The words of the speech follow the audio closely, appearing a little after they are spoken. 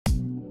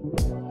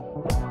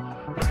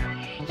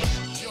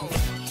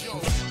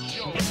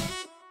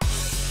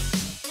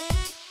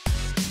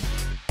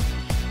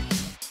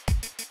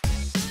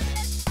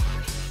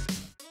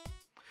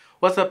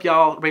What's up,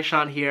 y'all?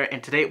 Rayshawn here,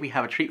 and today we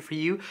have a treat for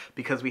you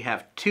because we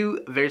have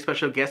two very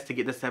special guests to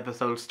get this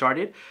episode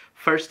started.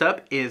 First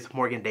up is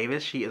Morgan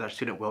Davis. She is our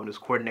Student Wellness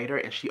Coordinator,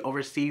 and she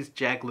oversees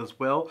JAGLA's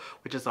Well,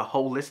 which is a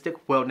holistic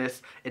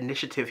wellness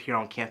initiative here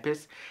on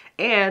campus.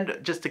 And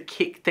just to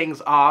kick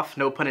things off,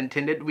 no pun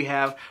intended, we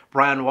have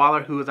Bryan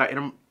Waller, who is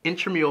our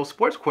Intramural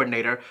Sports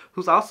Coordinator,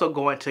 who's also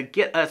going to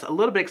get us a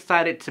little bit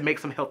excited to make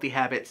some healthy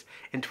habits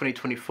in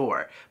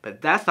 2024.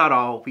 But that's not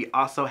all. We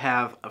also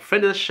have a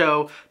friend of the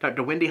show,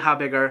 Dr. Wendy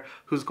Habegger,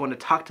 who's going to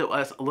talk to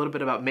us a little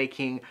bit about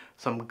making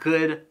some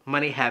good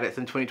money habits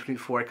in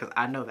 2024, because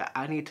I know that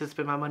I need to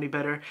spend my money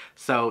better.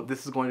 So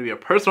this is going to be a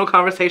personal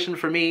conversation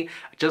for me,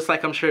 just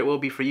like I'm sure it will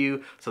be for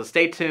you. So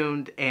stay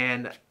tuned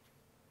and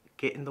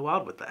get in the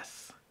wild with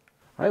us.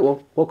 All right,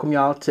 well, welcome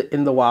y'all to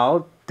In the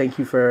Wild. Thank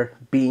you for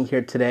being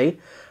here today.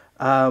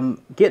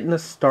 Getting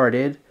us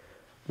started,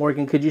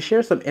 Morgan, could you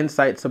share some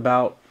insights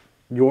about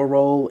your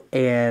role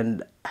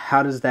and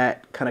how does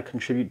that kind of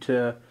contribute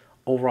to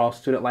overall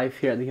student life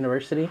here at the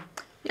university?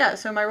 Yeah,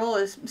 so my role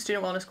is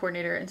Student Wellness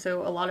Coordinator, and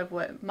so a lot of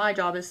what my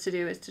job is to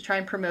do is to try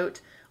and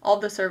promote all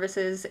the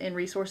services and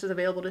resources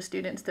available to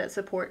students that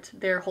support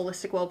their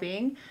holistic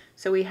well-being.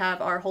 So we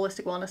have our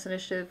holistic wellness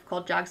initiative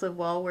called JAGS Live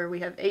Well, where we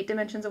have 8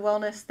 dimensions of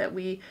wellness that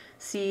we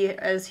see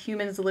as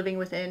humans living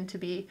within to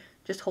be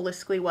just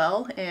holistically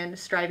well and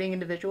striving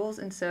individuals.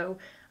 And so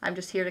I'm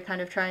just here to kind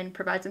of try and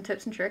provide some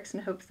tips and tricks in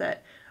hopes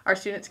that our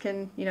students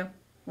can,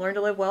 learn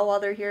to live well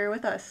while they're here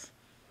with us.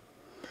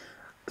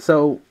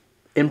 So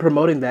in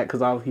promoting that,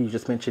 because obviously you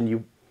just mentioned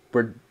you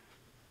were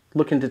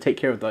looking to take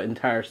care of the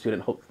entire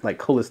student, like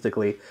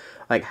holistically,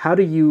 like how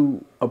do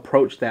you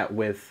approach that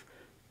with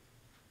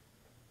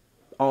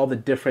all the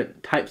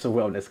different types of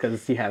wellness?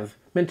 Because you have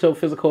mental,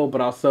 physical, but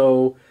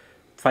also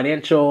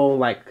financial.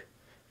 Like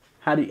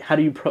how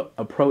do you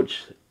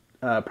approach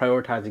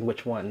prioritizing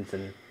which ones?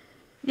 And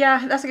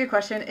yeah, that's a good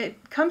question.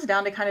 It comes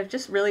down to kind of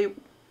just really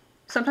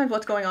sometimes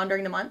what's going on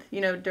during the month.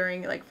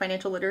 During like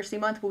financial literacy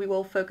month, we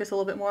will focus a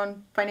little bit more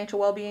on financial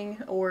well-being,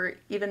 or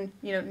even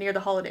near the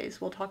holidays,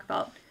 we'll talk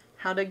about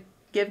how to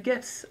give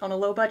gifts on a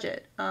low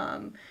budget.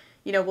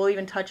 We'll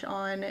even touch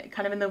on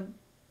kind of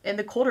in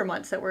the colder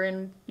months that we're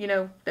in,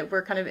 that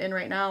we're kind of in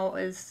right now,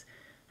 is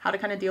how to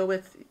kind of deal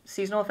with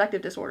seasonal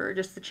affective disorder,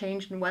 just the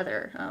change in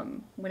weather,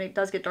 when it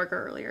does get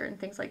darker earlier and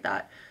things like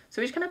that.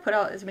 So we just kind of put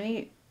out as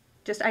many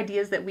just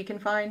ideas that we can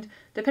find,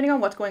 depending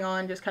on what's going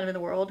on just kind of in the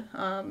world,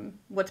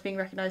 what's being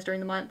recognized during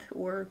the month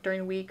or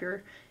during the week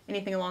or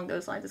anything along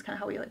those lines is kind of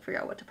how we figure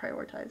out what to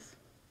prioritize.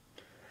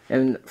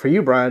 And for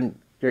you, Bryan,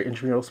 you're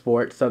intramural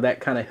sports, so that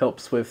kind of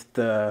helps with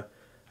the,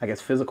 I guess,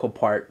 physical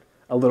part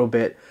a little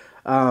bit.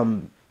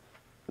 Can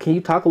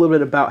you talk a little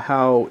bit about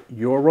how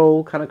your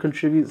role kind of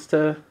contributes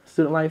to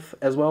student life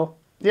as well?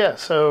 Yeah,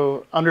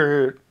 so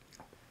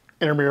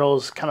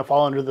intramurals kind of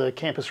fall under the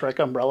campus rec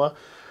umbrella,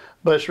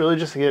 but it's really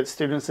just to get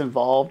students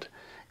involved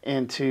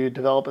and to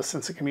develop a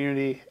sense of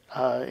community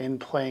in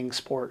playing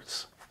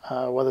sports,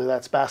 whether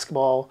that's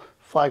basketball,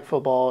 flag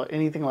football,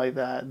 anything like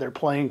that. They're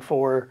playing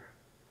for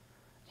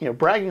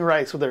bragging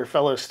rights with their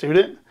fellow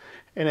student,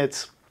 and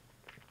it's,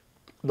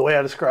 the way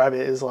I describe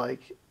it is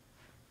like,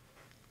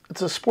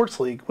 it's a sports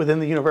league within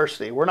the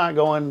university. We're not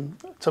going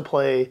to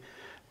play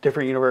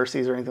different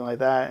universities or anything like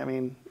that. I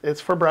mean,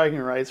 it's for bragging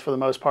rights for the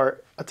most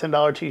part, a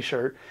 $10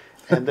 t-shirt,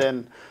 and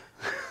then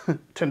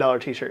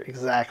 $10 t-shirt,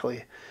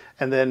 exactly.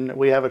 And then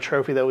we have a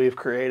trophy that we've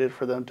created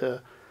for them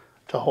to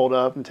hold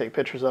up and take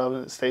pictures of,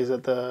 and it stays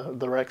at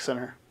the rec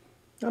center.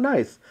 Oh,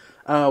 nice.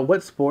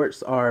 What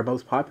sports are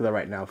most popular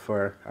right now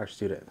for our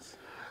students?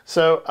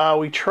 So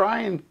we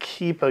try and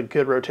keep a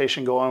good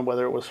rotation going,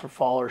 whether it was for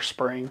fall or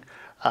spring.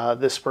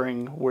 This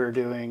spring we're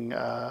doing,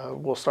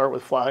 we'll start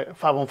with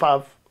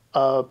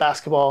 5-on-5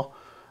 basketball,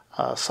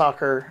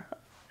 soccer,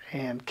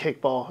 and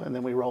kickball, and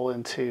then we roll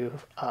into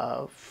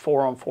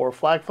 4-on-4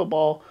 flag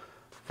football,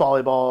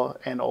 volleyball,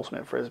 and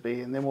ultimate frisbee.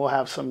 And then we'll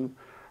have some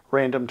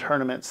random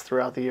tournaments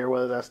throughout the year,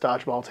 whether that's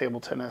dodgeball, table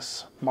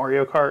tennis,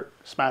 Mario Kart,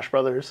 Smash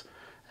Brothers,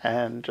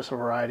 and just a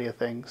variety of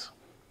things.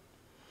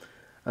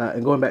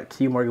 And going back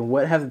to you, Morgan,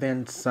 what have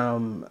been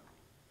some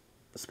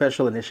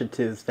special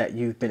initiatives that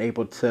you've been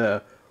able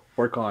to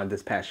work on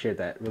this past year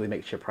that really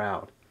makes you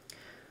proud?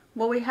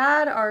 Well, we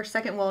had our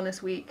second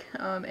wellness week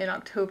in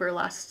October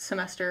last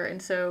semester, and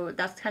so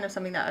that's kind of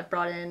something that I've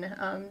brought in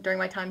during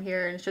my time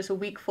here, and it's just a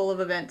week full of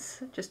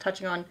events, just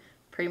touching on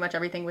pretty much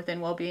everything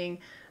within well-being.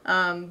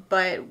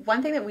 But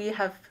one thing that we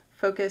have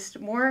focused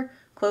more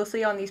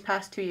closely on these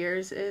past 2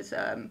 years is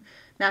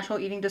National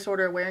Eating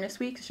Disorder Awareness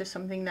Week. It's just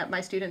something that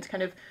my students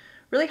kind of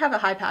really have a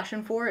high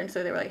passion for, and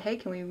so they were like, hey,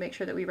 can we make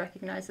sure that we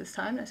recognize this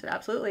time? And I said,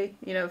 absolutely.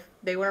 If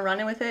they want to run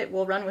in with it,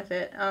 we'll run with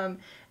it. And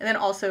then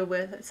also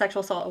with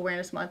Sexual Assault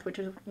Awareness Month,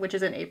 which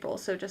is in April.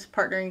 So just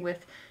partnering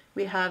with,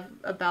 we have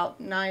about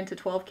 9 to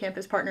 12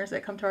 campus partners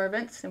that come to our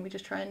events, and we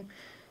just try and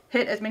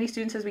hit as many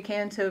students as we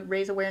can to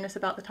raise awareness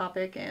about the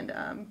topic and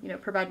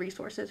provide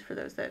resources for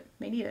those that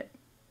may need it.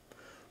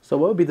 So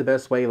what would be the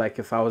best way, like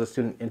if I was a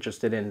student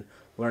interested in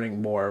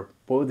learning more,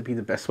 what would be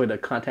the best way to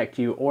contact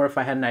you, or if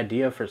I had an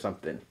idea for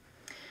something?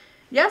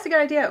 Yeah, it's a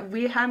good idea.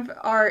 We have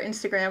our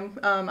Instagram.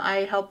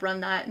 I help run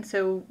that, and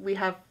so we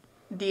have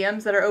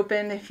DMs that are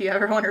open if you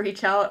ever want to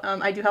reach out.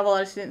 I do have a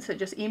lot of students that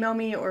just email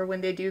me, or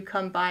when they do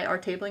come by our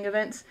tabling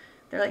events,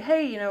 they're like,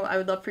 hey, I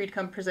would love for you to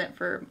come present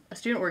for a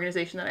student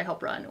organization that I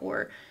help run,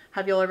 or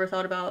have you all ever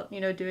thought about,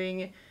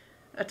 doing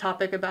a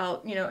topic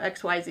about,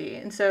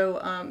 XYZ. And so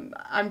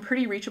I'm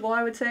pretty reachable,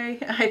 I would say,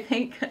 I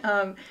think.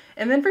 And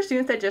then for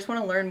students that just want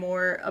to learn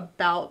more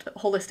about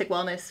holistic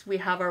wellness, we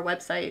have our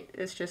website.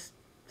 It's just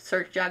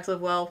search Jags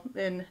Live Well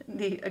in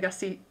the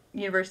Augusta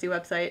University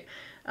website.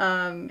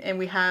 And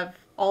we have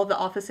all of the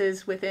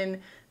offices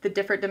within the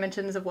different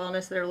dimensions of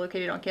wellness that are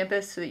located on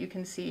campus so that you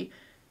can see,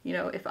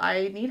 if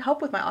I need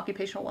help with my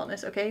occupational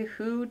wellness, okay,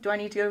 who do I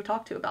need to go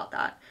talk to about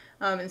that?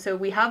 And so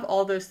we have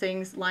all those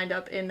things lined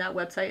up in that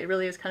website. It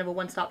really is kind of a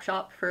one-stop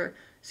shop for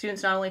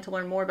students not only to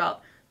learn more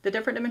about the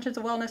different dimensions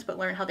of wellness, but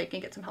learn how they can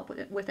get some help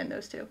within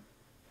those too.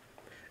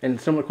 And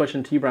similar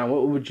question to you, Bryan,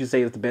 what would you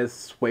say is the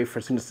best way for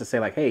students to say,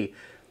 like, hey,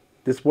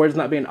 this word's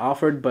not being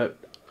offered, but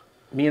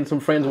me and some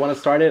friends want to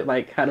start it?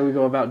 Like, how do we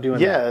go about doing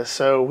that? Yeah,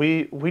 so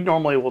we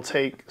normally will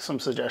take some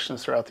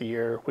suggestions throughout the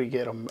year. We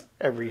get them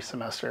every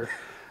semester.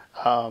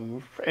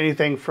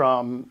 Anything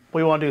from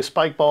we want to do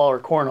spike ball or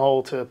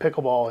cornhole to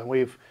pickleball, and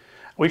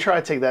we try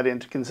to take that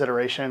into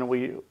consideration.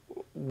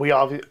 We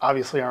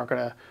obviously aren't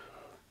going to,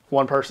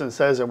 one person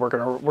says that we're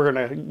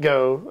gonna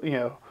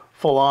go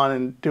full on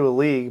and do a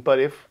league, but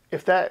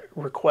if that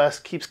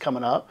request keeps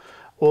coming up,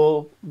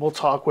 we'll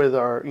talk with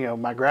our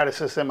my grad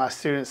assistant, my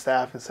student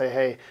staff, and say,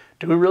 hey,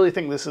 do we really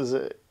think this is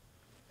are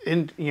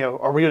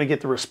we going to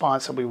get the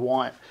response that we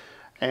want?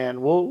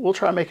 And we'll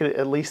try to make it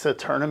at least a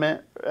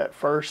tournament at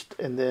first,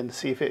 and then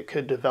see if it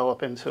could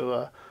develop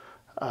into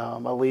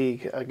a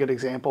league. A good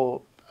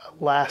example,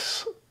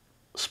 last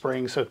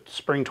spring, so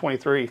spring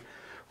 23,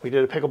 we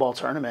did a pickleball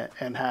tournament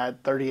and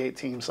had 38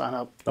 teams sign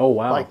up. Oh,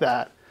 wow. Like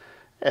that.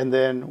 And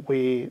then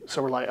we're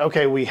like,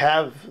 okay, we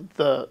have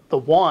the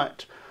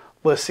want.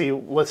 Let's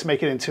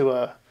make it into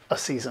a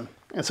season.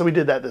 And so we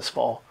did that this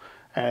fall,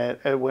 and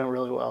it went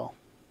really well.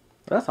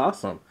 That's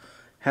awesome.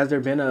 Has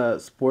there been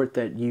a sport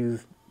that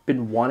you've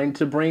been wanting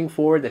to bring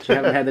forward that you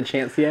haven't had the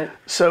chance yet?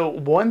 So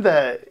one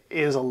that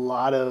is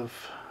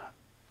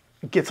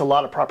gets a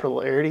lot of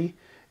popularity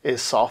is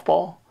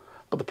softball,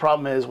 but the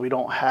problem is we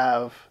don't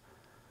have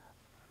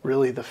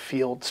really the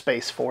field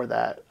space for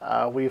that.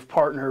 We've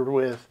partnered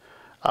with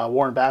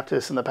Warren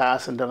Baptist in the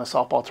past and done a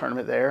softball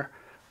tournament there.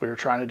 We were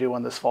trying to do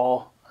one this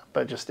fall,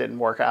 but it just didn't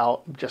work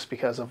out just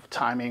because of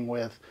timing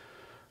with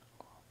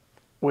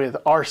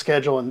our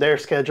schedule and their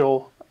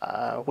schedule.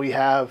 We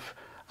have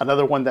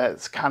another one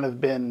that's kind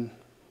of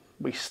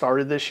we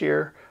started this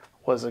year,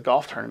 was a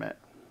golf tournament.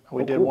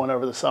 We did one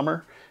over the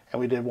summer, and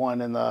we did one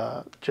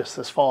just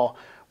this fall.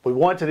 We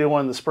want to do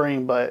one in the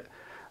spring, but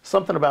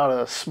something about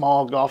a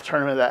small golf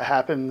tournament that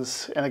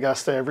happens in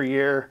Augusta every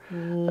year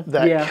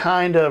that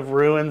kind of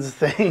ruins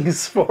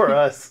things for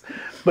us.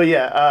 But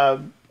yeah,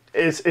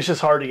 it's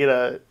just hard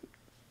to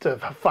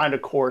find a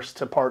course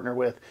to partner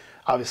with.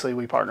 Obviously,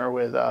 we partner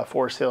with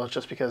Forest Hills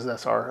just because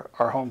that's our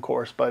home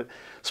course, but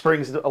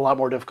spring's a lot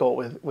more difficult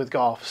with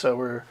golf, so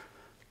we're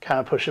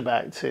kind of pushing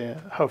back to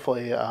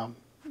hopefully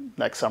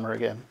next summer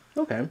again.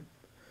 Okay.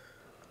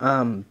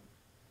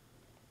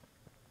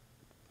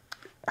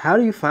 How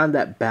do you find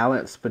that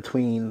balance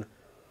between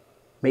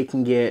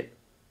making it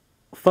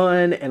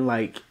fun and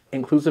like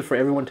inclusive for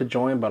everyone to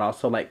join, but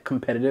also like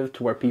competitive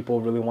to where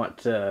people really want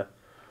to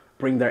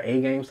bring their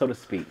A game, so to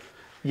speak?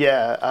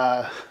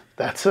 Yeah,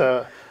 that's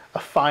a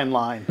fine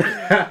line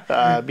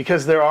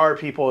because there are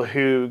people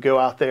who go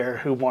out there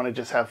who want to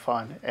just have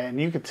fun, and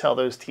you could tell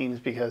those teams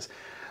because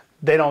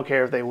they don't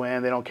care if they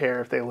win, they don't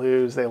care if they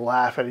lose, they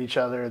laugh at each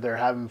other, they're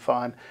having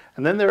fun.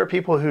 And then there are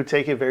people who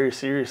take it very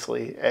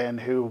seriously and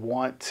who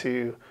want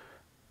to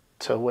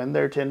win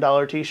their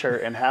 $10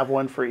 t-shirt and have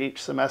one for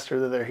each semester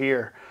that they're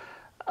here.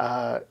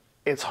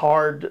 It's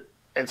hard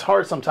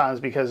sometimes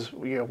because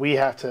we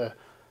have to,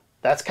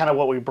 that's kind of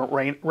what we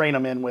rein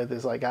them in with,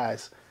 is like,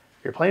 guys,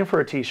 you're playing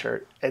for a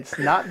t-shirt. It's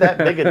not that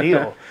big a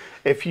deal.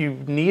 If you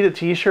need a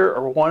t-shirt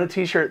or want a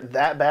t-shirt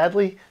that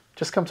badly,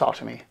 just come talk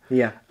to me.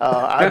 Yeah.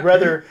 I'd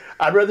rather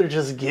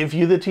just give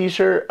you the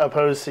t-shirt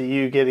opposed to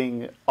you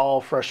getting all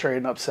frustrated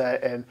and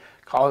upset and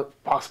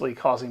possibly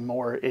causing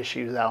more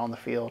issues out on the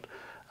field.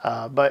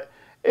 But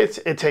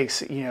it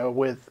takes,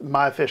 with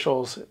my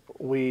officials,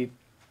 we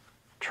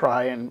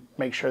try and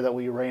make sure that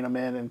we rein them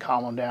in and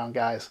calm them down.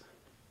 Guys,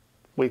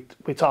 we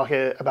talk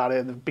about it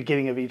at the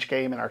beginning of each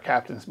game in our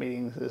captain's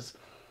meetings is,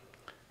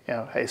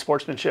 hey,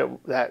 sportsmanship,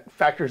 that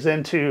factors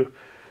into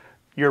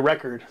your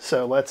record.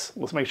 So let's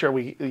make sure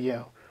we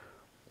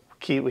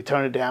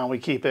tone it down. We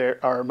keep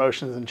our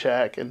emotions in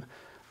check. And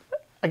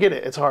I get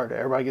it. It's hard.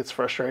 Everybody gets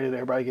frustrated.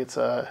 Everybody gets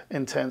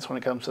intense when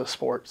it comes to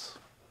sports.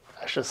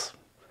 That's just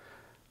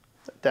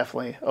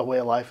definitely a way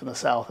of life in the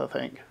South, I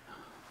think.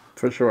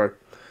 For sure.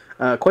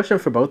 Question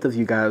for both of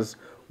you guys.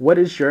 What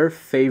is your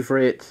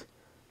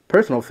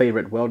personal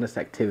favorite wellness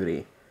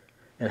activity?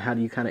 And how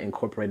do you kind of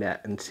incorporate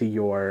that into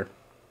your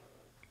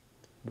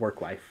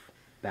work-life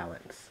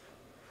balance?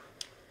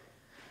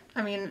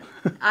 I mean,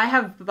 I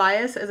have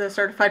bias as a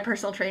certified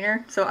personal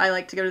trainer, so I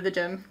like to go to the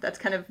gym. That's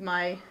kind of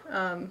my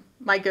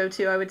my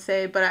go-to, I would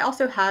say. But I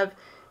also have,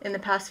 in the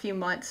past few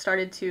months,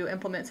 started to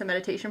implement some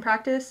meditation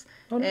practice,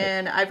 Oh, nice.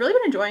 and I've really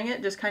been enjoying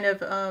it. Just kind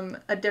of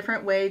a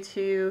different way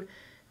to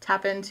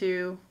tap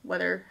into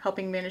whether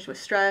helping manage with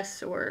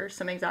stress or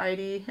some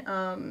anxiety.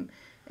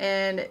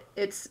 And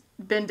it's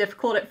been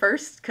difficult at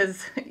first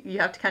because you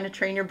have to kind of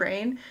train your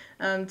brain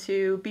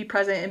to be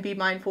present and be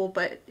mindful,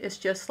 but it's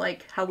just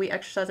like how we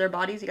exercise our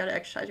bodies. You got to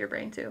exercise your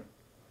brain too.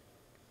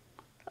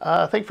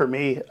 I think for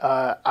me,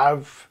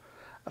 I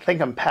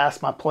think I'm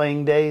past my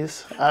playing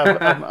days.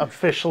 I'm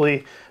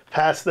officially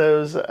past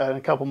those in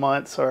a couple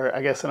months, or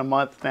I guess in a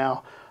month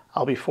now,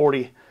 I'll be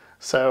 40.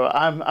 So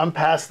I'm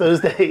past those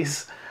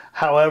days.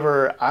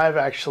 However, I've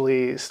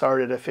actually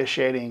started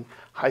officiating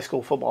high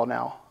school football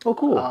now. Oh,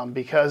 cool.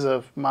 Because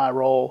of my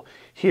role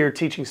here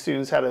teaching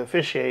students how to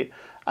officiate,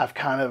 I've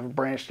kind of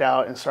branched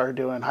out and started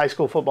doing high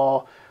school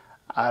football.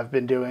 I've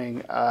been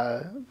doing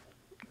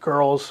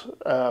girls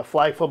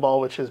flag football,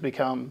 which has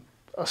become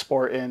a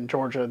sport in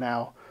Georgia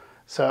now.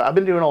 So I've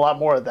been doing a lot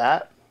more of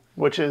that,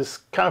 which is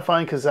kind of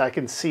fun because I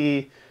can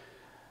see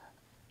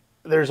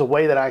there's a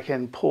way that I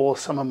can pull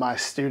some of my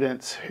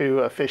students who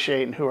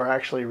officiate and who are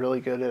actually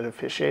really good at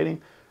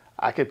officiating.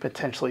 I could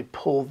potentially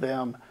pull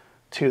them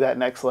to that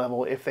next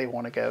level if they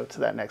want to go to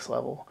that next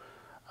level.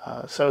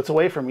 So it's a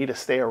way for me to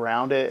stay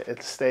around it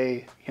and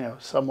stay,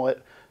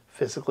 somewhat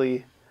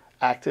physically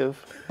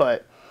active,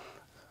 but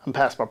I'm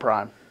past my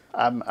prime.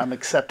 I'm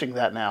accepting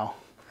that now.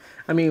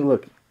 I mean,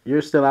 look,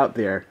 you're still out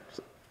there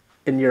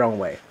in your own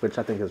way, which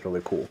I think is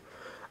really cool.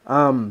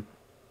 Do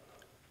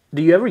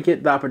you ever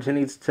get the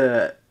opportunities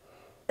to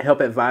help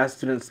advise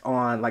students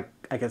on, like,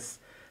 I guess,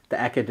 the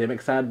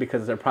academic side?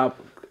 Because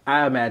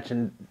I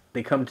imagine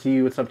they come to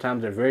you and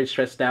sometimes they're very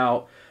stressed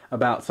out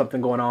about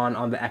something going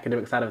on the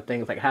academic side of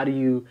things. Like, how do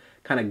you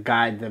kind of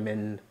guide them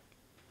in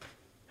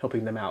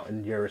helping them out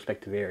in your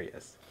respective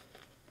areas?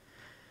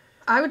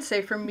 I would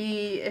say for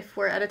me, if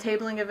we're at a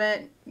tabling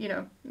event,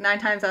 9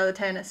 times out of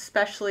 10,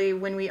 especially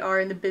when we are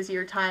in the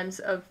busier times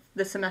of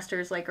the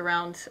semesters, like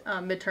around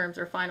midterms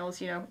or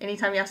finals,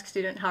 anytime you ask a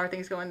student, how are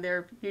things going,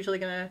 they're usually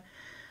going to,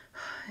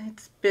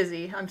 it's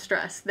busy, I'm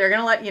stressed. They're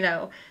going to let you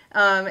know.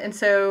 And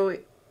so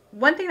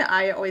one thing that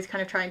I always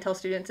kind of try and tell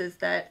students is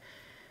that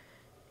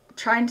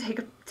try and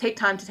take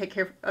time to take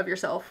care of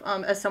yourself.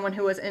 As someone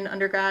who was in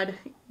undergrad,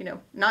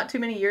 not too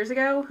many years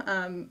ago,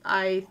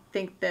 I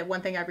think that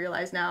one thing I've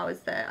realized now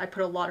is that I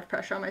put a lot of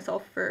pressure on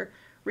myself for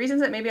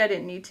reasons that maybe I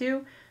didn't need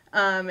to.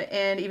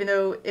 And even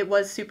though it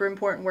was super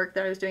important work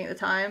that I was doing at the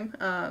time,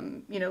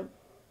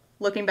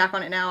 looking back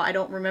on it now, I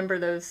don't remember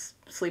those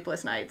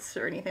sleepless nights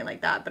or anything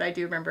like that, but I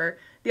do remember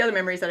the other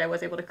memories that I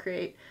was able to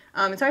create.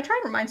 And so I try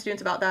and remind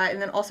students about that,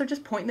 and then also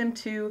just point them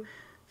to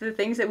the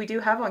things that we do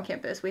have on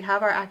campus. We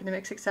have our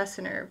Academic Success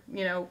Center,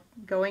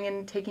 going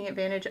and taking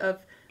advantage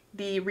of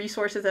the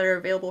resources that are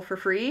available for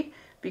free,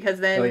 because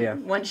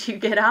then once you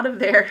get out of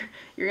there,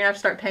 you're going to have to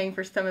start paying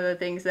for some of the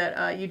things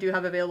that you do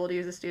have available to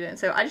you as a student.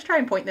 So I just try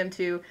and point them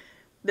to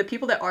the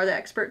people that are the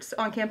experts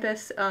on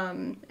campus,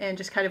 and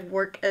just kind of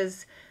work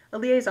as a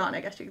liaison,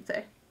 I guess you could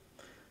say.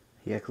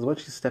 Yeah, because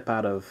once you step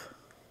out of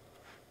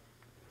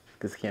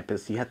this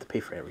campus, you have to pay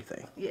for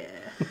everything. Yeah.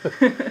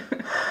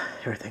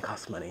 Everything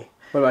costs money.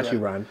 What about you,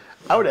 Ryan?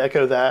 I would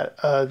echo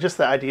that. Just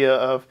the idea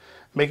of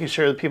making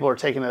sure that people are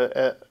taking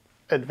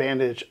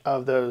advantage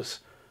of those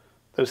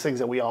things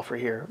that we offer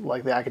here,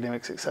 like the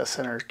Academic Success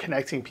Center,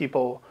 connecting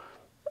people.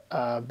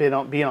 Being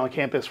on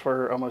campus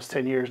for almost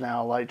 10 years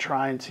now, like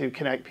trying to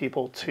connect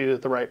people to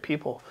the right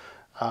people.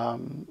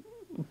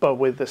 But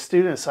with the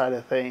student side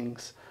of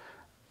things,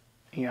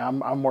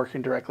 I'm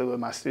working directly with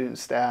my student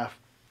staff.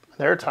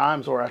 There are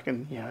times where I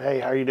can, hey,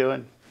 how are you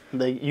doing?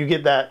 You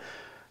get that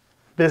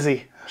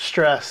busy,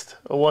 stressed.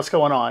 What's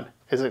going on?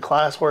 Is it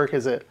classwork?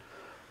 Is it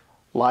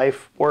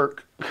life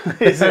work?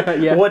 Is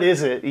it what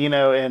is it?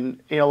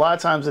 And a lot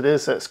of times it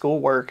is at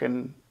schoolwork,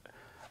 and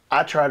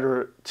I try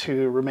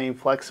to remain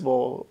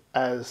flexible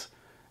as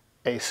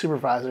a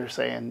supervisor,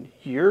 saying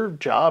your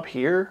job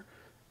here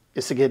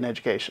is to get an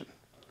education.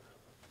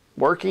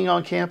 Working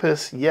on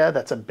campus,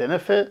 that's a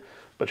benefit,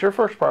 but your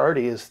first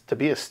priority is to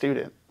be a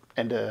student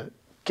and to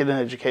get an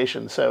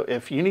education. So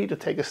if you need to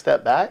take a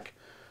step back,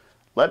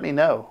 let me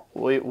know.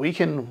 We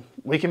can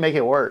make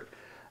it work.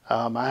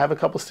 I have a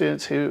couple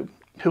students who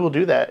will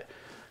do that.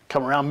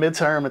 Come around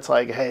midterm, it's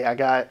like, hey, I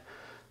got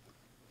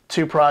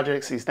 2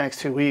 projects these next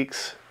 2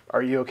 weeks.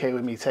 Are you okay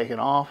with me taking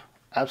off?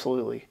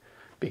 Absolutely.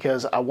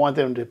 Because I want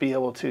them to be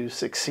able to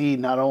succeed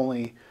not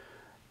only,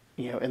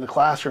 in the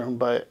classroom,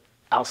 but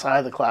outside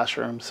of the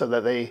classroom, so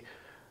that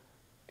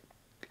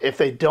if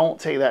they don't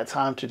take that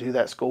time to do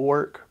that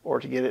schoolwork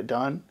or to get it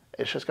done,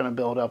 it's just going to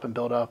build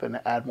up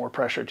and add more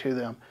pressure to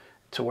them,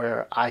 to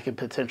where I could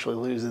potentially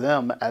lose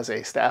them as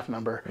a staff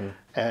member,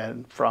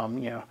 and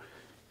from,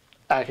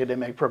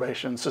 academic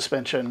probation,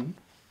 suspension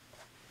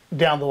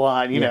down the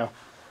line,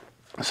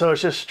 So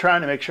it's just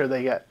trying to make sure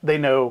they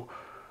know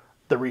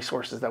the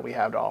resources that we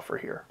have to offer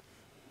here.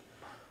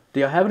 Do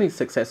y'all have any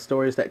success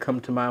stories that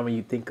come to mind when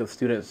you think of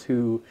students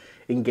who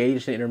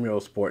engaged in intramural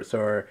sports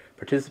or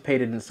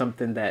participated in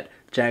something that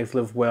Jags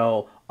Live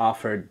Well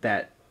offered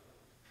that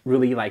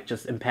really like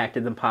just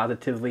impacted them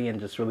positively and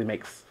just really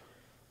makes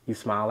you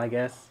smile, I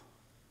guess?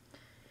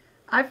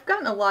 I've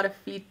gotten a lot of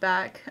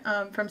feedback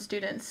from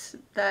students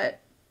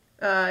that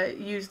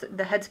use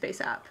the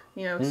Headspace app.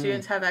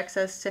 Students have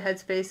access to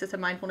Headspace. It's a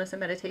mindfulness and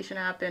meditation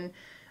app, and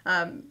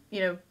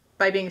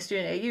by being a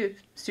student at AU,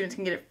 students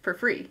can get it for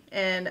free.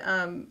 And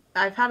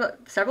I've had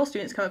several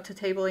students come up to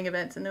tabling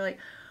events, and they're like,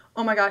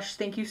 "Oh my gosh,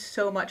 thank you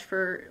so much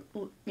for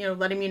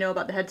letting me know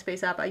about the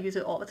Headspace app. I use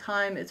it all the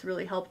time. It's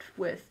really helped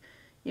with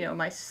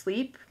my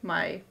sleep,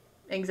 my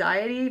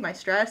anxiety, my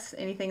stress,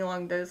 anything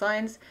along those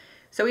lines."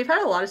 So we've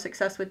had a lot of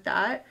success with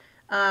that.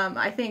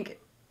 I think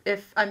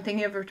if I'm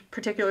thinking of a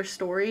particular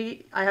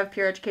story, I have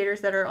peer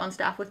educators that are on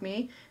staff with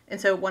me.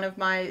 And so one of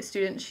my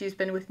students, she's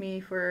been with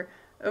me for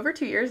over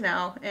 2 years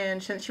now,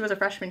 and since she was a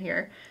freshman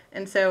here.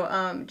 And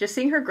so just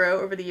seeing her grow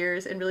over the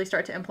years and really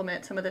start to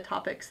implement some of the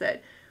topics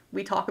that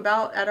we talk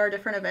about at our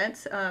different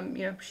events,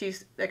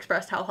 she's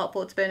expressed how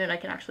helpful it's been, and I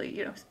can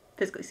actually,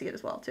 physically see it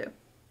as well too.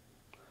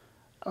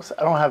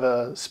 I don't have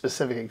a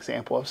specific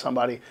example of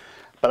somebody,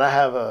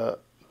 but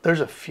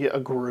there's a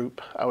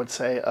group, I would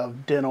say,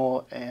 of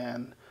dental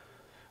and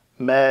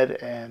med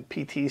and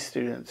PT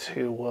students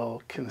who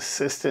will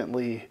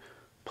consistently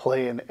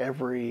play in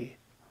every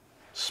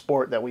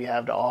sport that we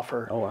have to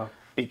offer. Oh, wow.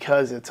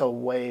 Because it's a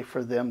way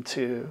for them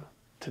to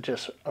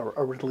just a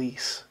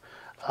release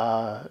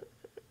to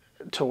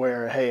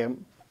where, hey,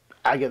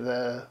 I get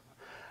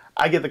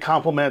the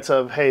compliments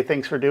of, hey,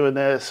 thanks for doing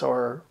this,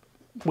 or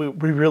we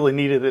really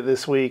needed it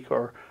this week,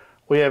 or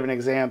we have an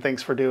exam,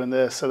 thanks for doing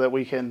this, so that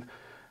we can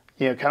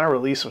kind of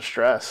release some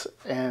stress.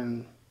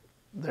 And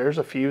there's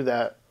a few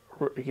that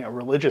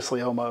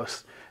religiously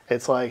almost,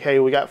 it's like, hey,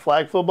 we got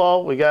flag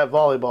football, we got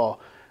volleyball,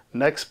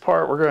 next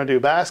part we're going to do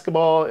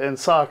basketball and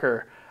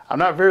soccer. I'm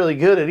not very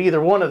good at either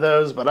one of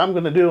those, but I'm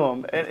going to do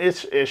them. And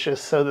it's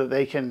just so that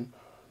they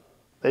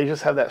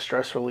just have that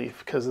stress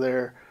relief, because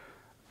they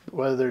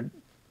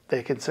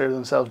consider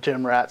themselves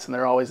gym rats and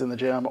they're always in the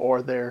gym,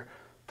 or they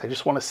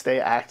just want to stay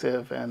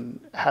active and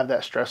have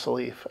that stress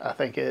relief. I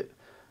think it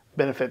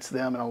benefits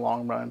them in the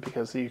long run,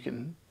 because you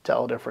can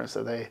tell a difference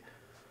that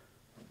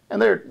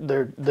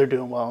they're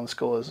doing well in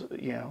school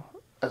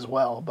as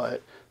well,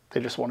 but they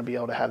just want to be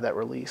able to have that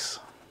release.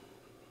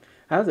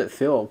 How does it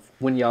feel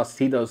when y'all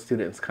see those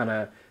students kind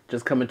of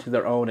just coming to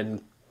their own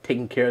and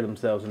taking care of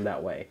themselves in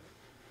that way?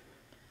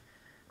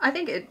 I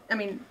think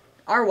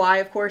our why,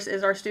 of course,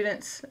 is our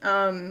students,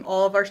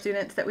 all of our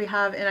students that we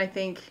have. And I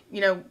think,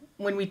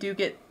 when we do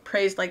get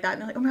praised like that,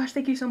 and they're like, "Oh my gosh,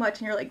 thank you so much."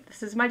 And you're like,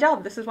 "This is my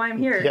job. This is why I'm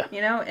here."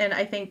 Yeah. And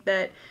I think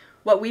that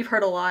what we've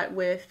heard a lot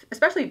with,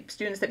 especially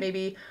students that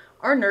maybe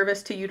are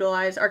nervous to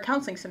utilize our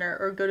counseling center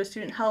or go to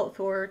student health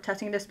or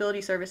testing and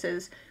disability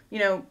services,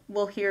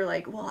 we'll hear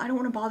like, "Well, I don't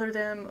want to bother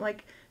them.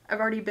 Like, I've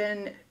already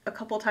been a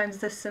couple times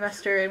this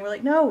semester." And we're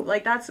like, "No,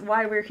 like that's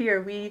why we're here.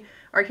 We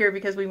are here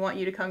because we want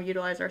you to come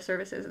utilize our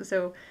services." And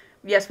so,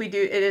 yes, we do.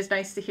 It is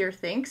nice to hear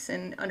thanks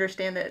and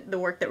understand that the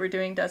work that we're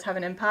doing does have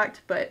an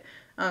impact, but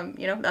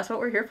that's what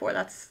we're here for.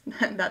 That's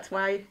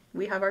why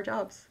we have our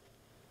jobs.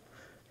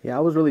 Yeah, I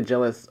was really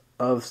jealous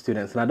of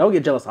students, and I don't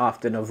get jealous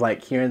often of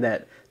like hearing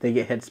that they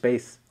get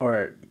Headspace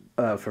or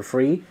for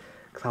free,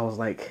 because I was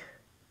like,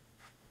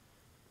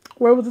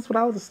 where was this when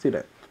I was a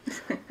student?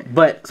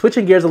 But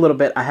switching gears a little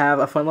bit, I have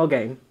a fun little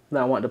game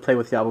that I want to play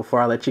with y'all before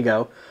I let you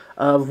go,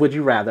 of Would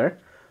You Rather.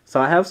 So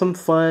I have some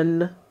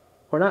fun,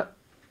 or not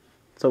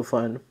so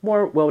fun,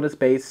 more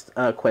wellness-based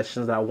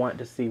questions that I want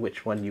to see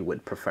which one you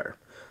would prefer.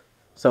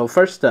 So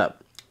first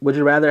up, would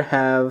you rather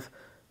have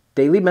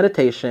daily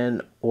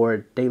meditation or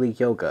daily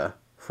yoga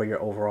for your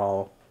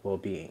overall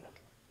well-being?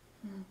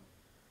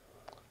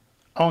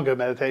 I want to go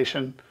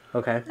meditation.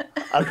 Okay.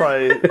 I'd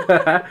probably,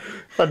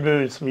 if I'd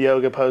do some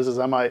yoga poses,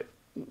 I might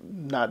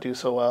not do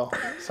so well.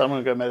 So I'm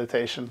going to go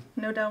meditation.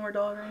 No downward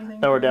dog or anything?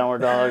 No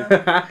downward dog,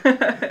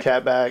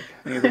 cat back,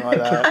 anything like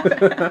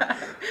that.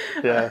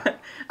 Yeah.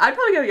 I'd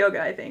probably go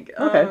yoga, I think.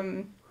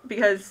 Okay.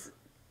 Because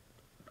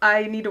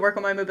I need to work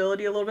on my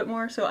mobility a little bit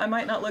more, so I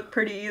might not look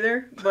pretty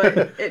either, but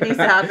it needs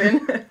to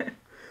happen.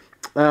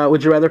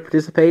 Would you rather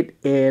participate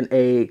in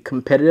a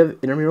competitive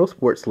intramural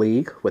sports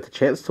league with a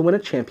chance to win a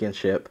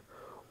championship,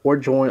 or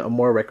join a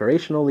more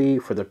recreational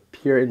league for the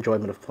pure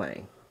enjoyment of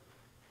playing?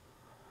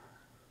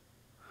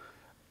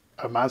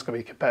 Oh, mine's going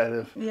to be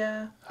competitive.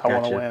 Yeah. I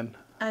want to win.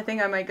 I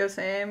think I might go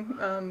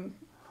same.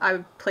 I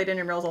played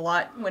intramurals a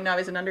lot when I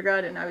was an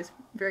undergrad, and I was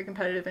very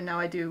competitive, and now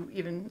I do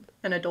even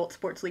an adult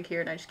sports league here,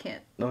 and I just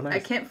can't. Oh, nice. I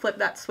can't flip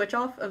that switch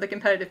off of the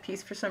competitive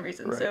piece for some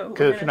reason. Right. So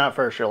Because if you're not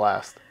first, you're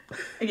last.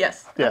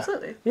 Yes, Yeah.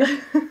 absolutely.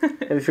 Yeah.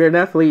 If you're an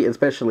athlete,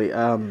 especially,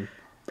 I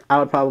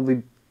would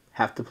probably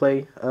have to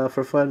play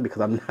for fun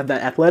because I'm not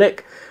that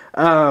athletic.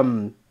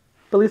 But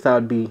at least I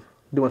would be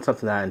doing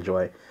something that I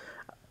enjoy.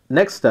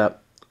 Next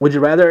up, would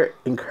you rather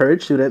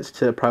encourage students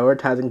to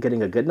prioritize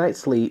getting a good night's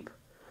sleep,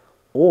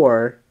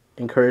 or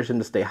encourage them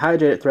to stay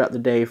hydrated throughout the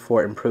day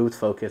for improved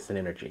focus and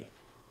energy?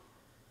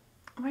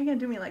 Why are you going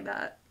to do me like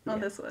that on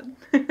this one?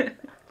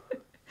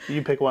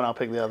 You pick one, I'll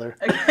pick the other.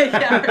 Okay,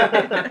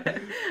 yeah,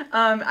 right.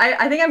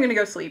 I think I'm going to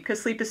go sleep,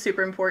 because sleep is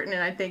super important,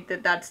 and I think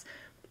that that's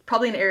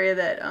probably an area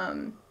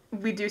that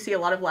we do see a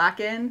lot of lack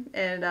in,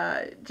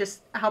 and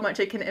just how much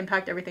it can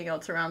impact everything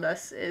else around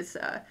us is,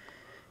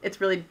 it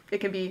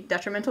can be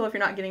detrimental if you're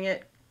not getting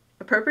it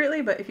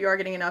appropriately, but if you are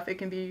getting enough, it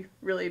can be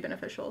really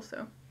beneficial,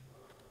 so.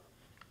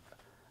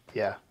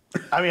 Yeah.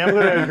 I mean, I'm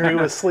going to agree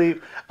with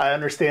sleep. I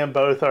understand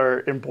both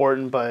are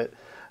important, but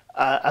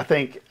I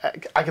think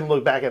I can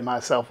look back at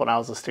myself when I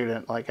was a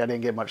student. Like, I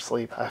didn't get much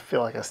sleep. I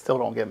feel like I still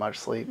don't get much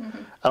sleep.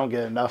 I don't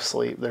get enough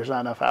sleep. There's not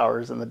enough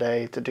hours in the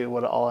day to do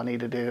all I need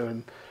to do.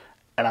 And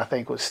I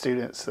think with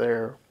students,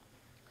 they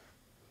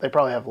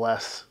probably have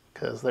less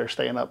because they're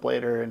staying up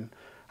later. And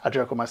I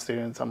joke with my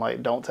students, I'm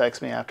like, don't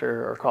text me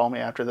after or call me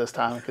after this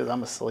time because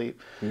I'm asleep.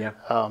 Yeah.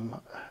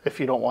 If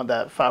you don't want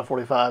that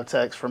 5:45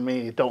 text from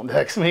me, don't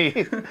text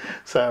me.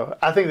 So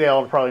I think they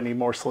all probably need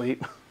more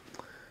sleep.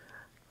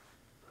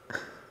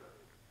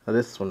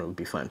 This one would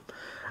be fun.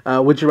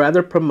 Would you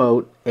rather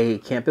promote a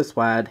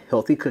campus-wide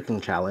healthy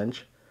cooking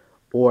challenge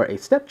or a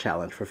step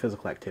challenge for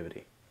physical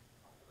activity?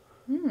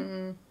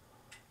 I'm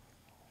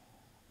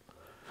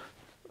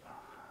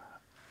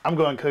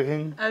going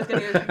cooking. I was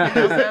going to go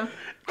cooking also.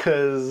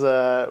 Because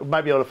we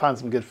might be able to find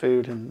some good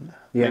food and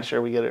make sure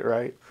we get it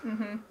right.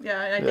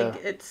 Yeah, and I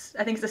think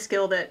it's a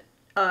skill that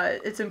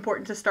it's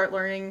important to start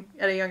learning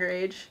at a younger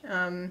age,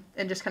 and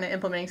just kind of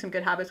implementing some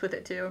good habits with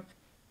it too.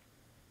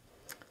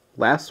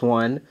 Last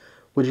one,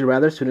 would you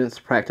rather students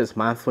practice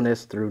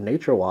mindfulness through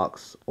nature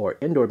walks or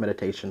indoor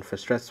meditation for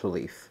stress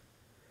relief?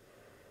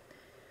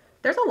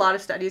 There's a lot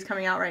of studies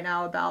coming out right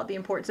now about the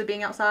importance of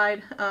being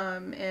outside,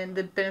 and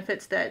the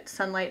benefits that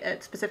sunlight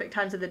at specific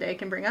times of the day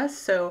can bring us.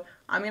 So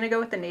I'm going to go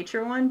with the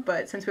nature one,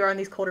 but since we are in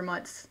these colder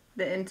months,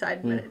 the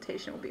inside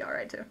meditation will be all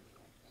right too.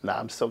 No,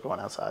 I'm still going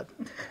outside.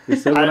 You're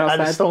still going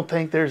outside? I just don't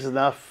think there's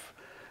enough.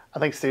 I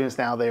think students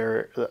now,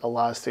 a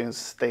lot of students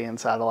stay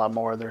inside a lot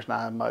more. There's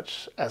not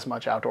as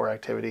much outdoor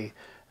activity.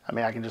 I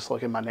mean, I can just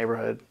look in my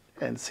neighborhood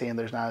and seeing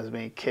there's not as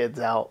many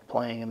kids out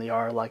playing in the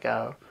yard like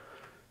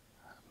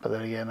but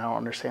then again, I don't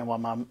understand why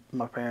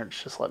my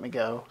parents just let me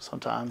go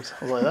sometimes.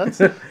 I was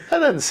like, that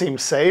doesn't seem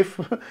safe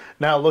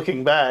now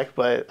looking back.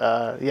 But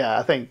yeah,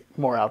 I think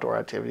more outdoor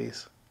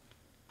activities.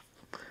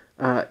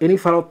 Any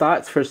final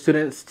thoughts for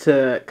students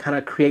to kind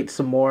of create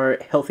some more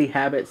healthy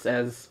habits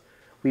as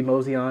we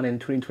mosey on in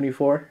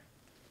 2024?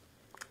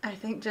 I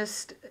think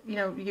just,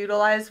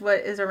 utilize what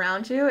is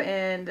around you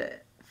and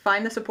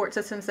find the support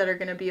systems that are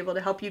going to be able to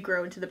help you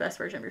grow into the best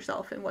version of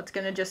yourself and what's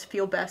going to just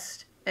feel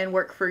best and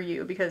work for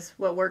you, because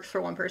what works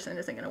for one person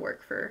isn't going to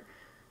work for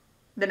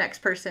the next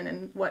person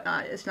and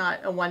whatnot. It's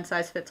not a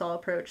one-size-fits-all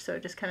approach. So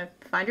just kind of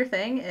find your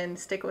thing and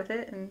stick with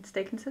it and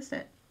stay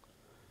consistent.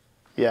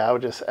 Yeah, I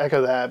would just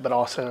echo that, but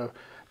also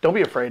don't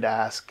be afraid to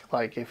ask.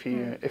 Like if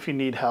you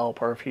need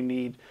help or if you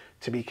need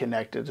to be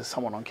connected to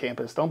someone on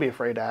campus, don't be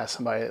afraid to ask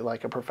somebody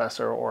like a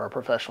professor or a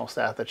professional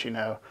staff that you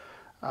know.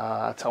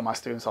 I tell my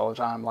students all the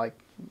time, like,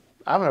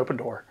 I have an open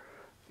door.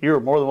 You're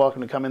more than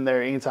welcome to come in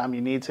there anytime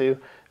you need to.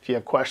 If you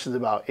have questions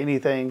about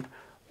anything,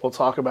 we'll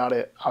talk about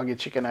it. I'll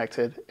get you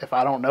connected. If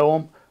I don't know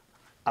them,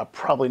 I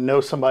probably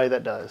know somebody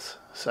that does.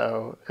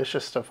 So it's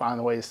just to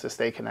find ways to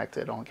stay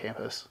connected on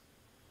campus.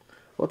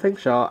 Well,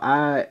 thanks, y'all.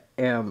 I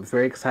am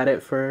very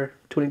excited for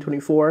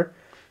 2024,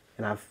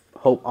 and I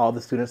hope all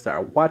the students that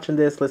are watching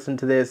this, listening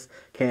to this,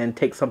 can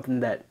take something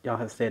that y'all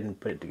have said and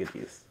put it to good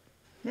use.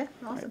 Yeah,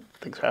 awesome. Right.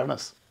 Thanks for having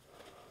us.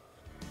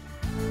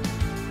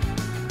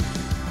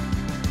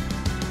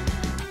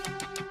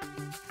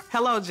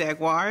 Hello,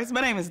 Jaguars.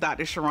 My name is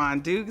Dr. Sharon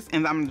Dukes,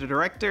 and I'm the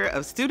Director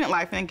of Student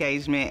Life and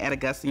Engagement at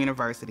Augusta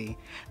University.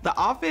 The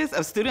Office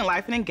of Student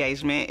Life and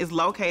Engagement is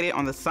located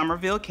on the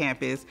Summerville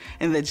campus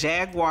in the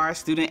Jaguar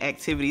Student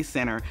Activity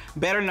Center,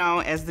 better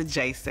known as the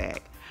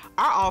JSAC.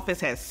 Our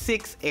office has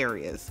 6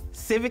 areas: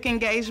 civic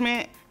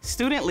engagement,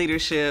 student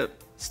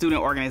leadership,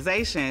 student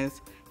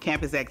organizations,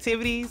 campus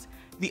activities,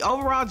 the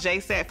overall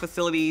JSAC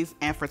facilities,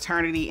 and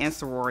fraternity and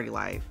sorority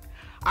life.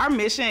 Our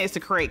mission is to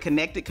create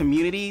connected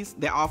communities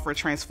that offer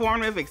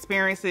transformative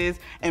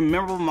experiences and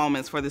memorable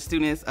moments for the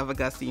students of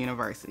Augusta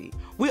University.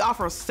 We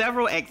offer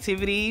several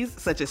activities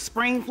such as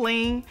Spring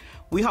Fling.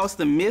 We host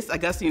the Miss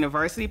Augusta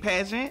University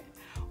pageant.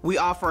 We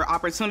offer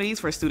opportunities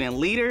for student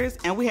leaders,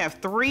 and we have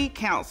 3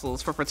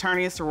 councils for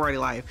fraternity and sorority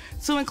life,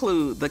 to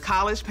include the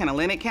College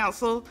Panhellenic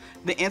Council,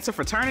 the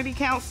Interfraternity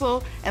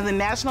Council, and the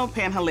National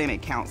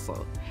Panhellenic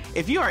Council.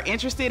 If you are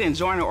interested in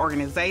joining an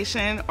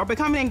organization or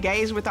becoming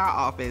engaged with our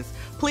office,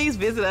 please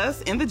visit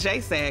us in the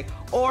JSAC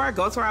or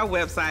go to our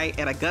website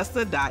at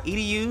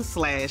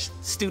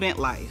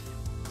augusta.edu/studentlife.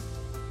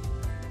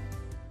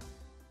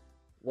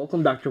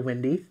 Welcome, Dr.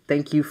 Wendy.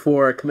 Thank you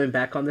for coming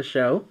back on the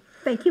show.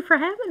 Thank you for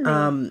having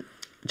me.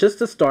 Just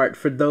to start,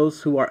 for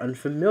those who are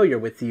unfamiliar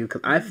with you,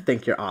 because I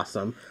think you're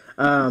awesome,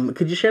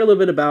 could you share a little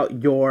bit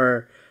about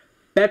your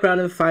background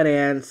in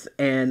finance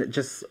and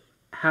just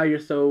how you're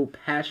so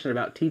passionate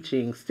about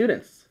teaching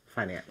students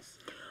finance?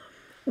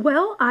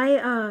 Well,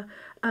 I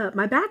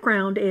my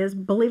background is,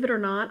 believe it or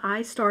not,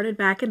 I started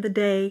back in the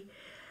day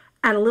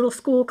at a little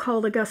school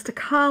called Augusta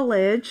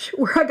College,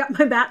 where I got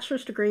my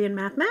bachelor's degree in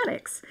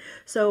mathematics.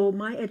 So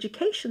my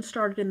education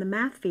started in the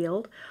math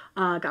field,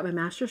 got my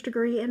master's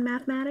degree in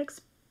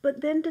mathematics, but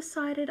then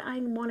decided I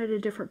wanted a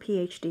different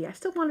PhD. I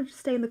still wanted to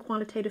stay in the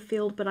quantitative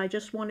field, but I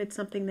just wanted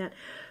something that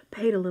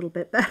paid a little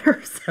bit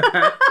better.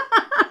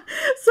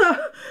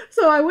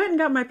 So I went and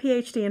got my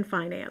PhD in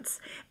finance,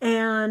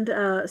 and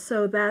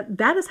so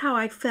that is how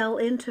I fell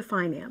into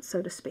finance,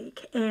 so to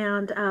speak.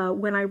 And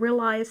when I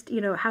realized,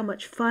 how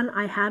much fun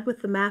I had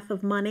with the math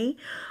of money,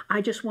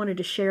 I just wanted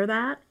to share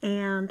that.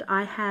 And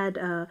I had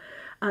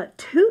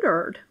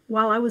tutored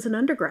while I was an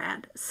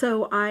undergrad,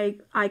 so I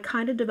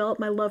kind of developed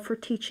my love for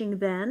teaching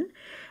then.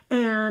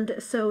 And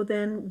so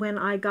then when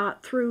I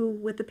got through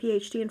with the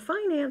PhD in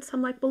finance,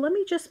 I'm like, well, let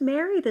me just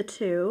marry the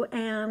two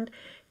and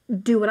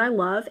do what I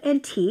love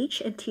and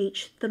teach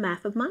the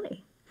math of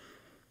money.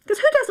 Because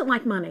who doesn't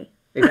like money?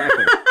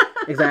 Exactly.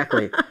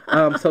 Exactly.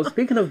 So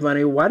speaking of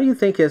money, why do you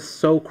think it's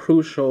so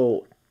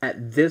crucial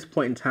at this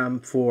point in time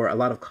for a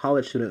lot of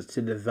college students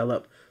to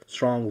develop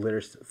strong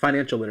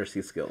financial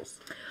literacy skills?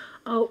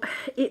 Oh,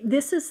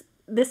 this is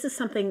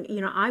something,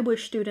 I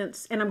wish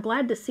students, and I'm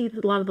glad to see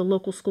that a lot of the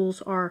local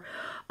schools are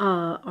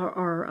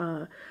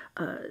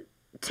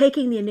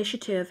taking the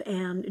initiative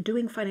and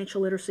doing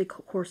financial literacy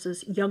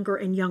courses younger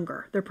and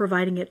younger. They're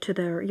providing it to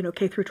their,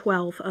 K through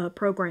 12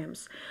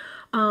 programs.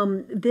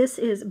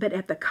 But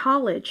at the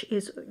college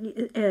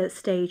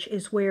stage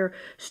is where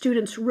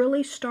students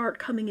really start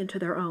coming into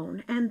their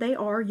own, and they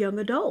are young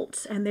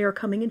adults and they are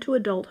coming into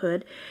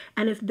adulthood.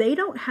 And if they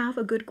don't have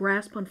a good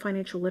grasp on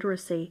financial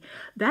literacy,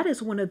 that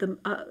is one of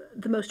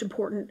the most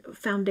important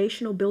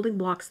foundational building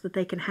blocks that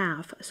they can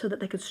have, so that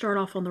they can start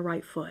off on the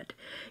right foot.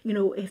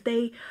 If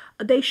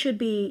they should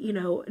be,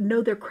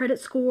 know their credit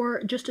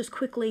score just as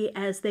quickly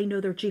as they know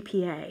their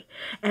GPA,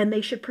 and they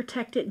should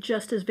protect it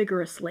just as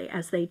vigorously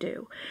as they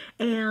do.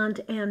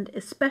 And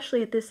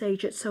especially at this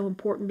age, it's so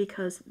important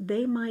because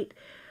they might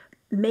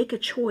make a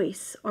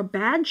choice, or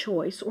bad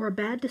choice, or a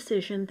bad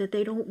decision that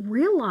they don't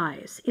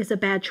realize is a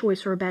bad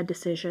choice or a bad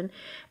decision,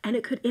 and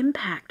it could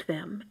impact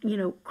them,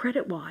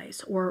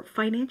 credit-wise or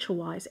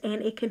financial-wise,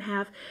 and it can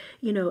have,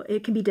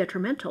 it can be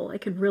detrimental.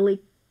 It can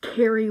really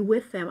carry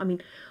with them. I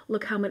mean,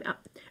 look how many,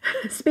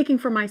 speaking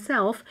for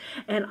myself,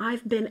 and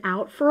I've been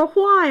out for a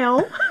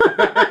while,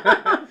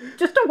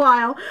 just a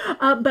while,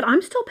 but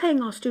I'm still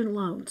paying off student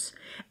loans.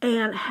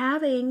 And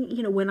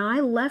having, when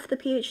I left the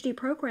PhD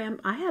program,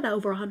 I had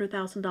over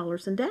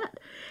 $100,000 in debt.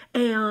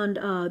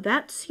 And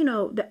that's,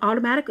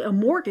 automatically a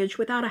mortgage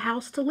without a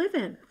house to live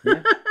in.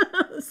 Yeah.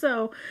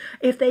 So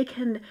if they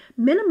can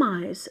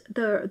minimize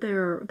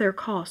their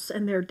costs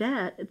and their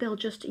debt, they'll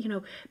just,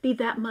 be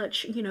that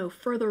much,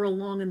 further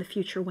along in the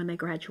future when they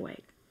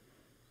graduate.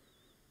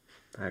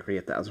 I agree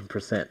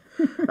 1,000%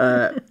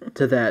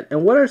 to that.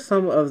 And what are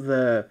some of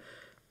the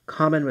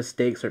common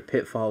mistakes or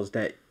pitfalls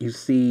that you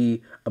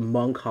see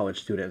among college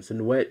students,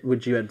 and what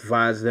would you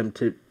advise them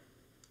to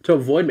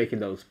avoid making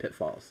those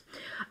pitfalls?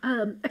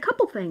 A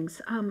couple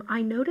things.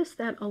 I noticed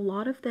that a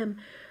lot of them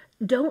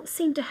don't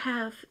seem to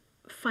have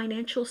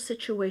financial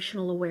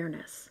situational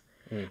awareness.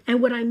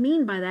 And what I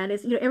mean by that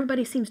is,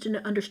 everybody seems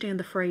to understand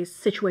the phrase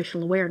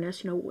situational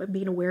awareness,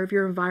 being aware of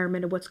your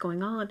environment and what's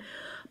going on.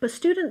 But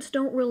students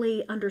don't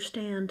really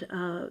understand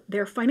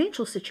their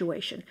financial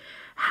situation.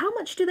 How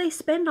much do they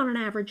spend on an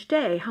average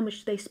day? How much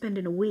do they spend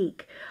in a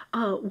week?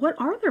 What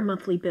are their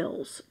monthly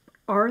bills?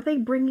 Are they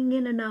bringing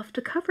in enough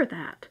to cover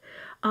that?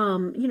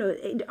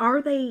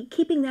 Are they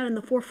keeping that in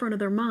the forefront of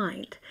their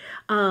mind?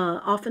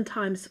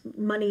 Oftentimes,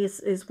 money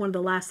is one of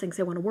the last things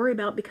they want to worry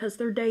about because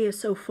their day is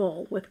so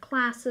full with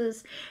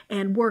classes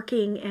and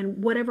working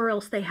and whatever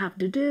else they have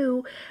to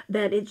do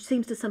that it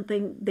seems to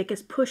something that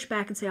gets pushed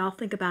back and say, I'll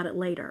think about it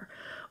later,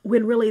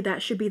 when really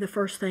that should be the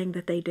first thing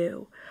that they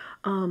do.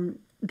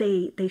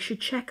 They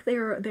should check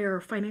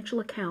their financial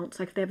accounts.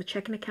 Like if they have a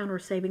checking account or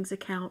a savings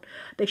account,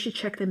 they should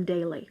check them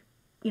daily.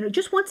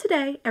 Just once a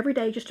day, every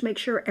day, just to make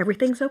sure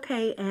everything's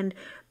okay and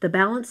the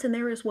balance in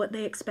there is what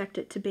they expect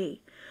it to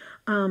be.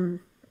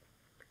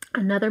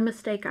 Another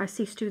mistake I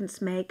see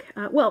students make,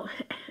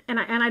 and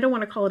I don't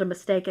want to call it a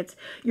mistake. It's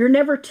you're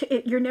never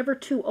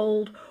too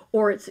old,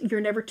 or you're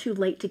never too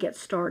late to get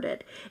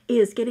started.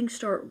 Is getting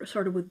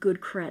started with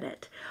good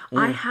credit.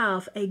 I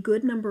have a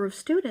good number of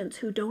students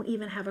who don't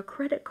even have a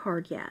credit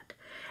card yet.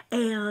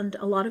 And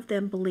a lot of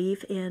them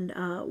believe in,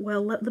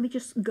 let me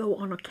just go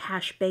on a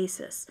cash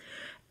basis.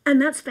 And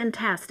that's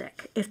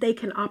fantastic. If they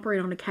can operate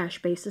on a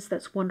cash basis,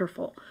 that's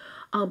wonderful.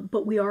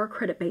 But we are a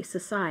credit-based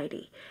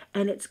society,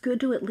 and it's good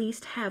to at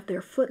least have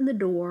their foot in the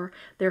door,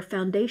 their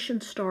foundation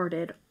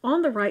started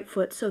on the right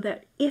foot, so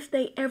that if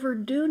they ever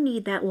do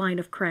need that line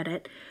of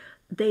credit,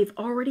 they've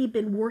already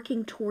been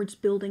working towards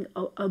building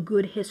a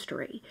good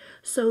history,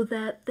 so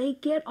that they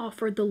get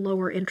offered the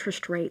lower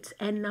interest rates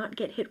and not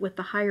get hit with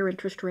the higher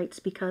interest rates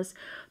because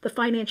the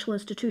financial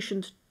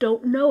institutions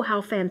don't know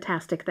how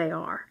fantastic they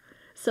are.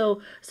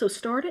 So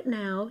start it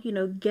now,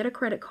 get a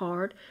credit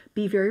card,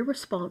 be very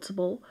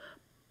responsible,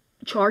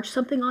 charge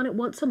something on it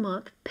once a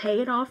month,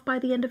 pay it off by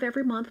the end of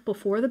every month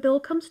before the bill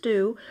comes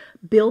due,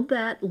 build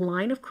that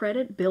line of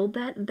credit, build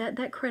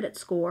that credit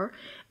score,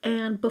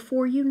 and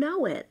before you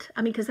know it,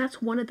 I mean, because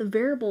that's one of the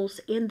variables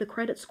in the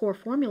credit score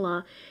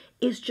formula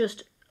is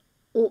just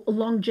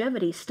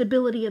longevity,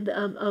 stability of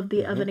of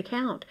an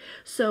account.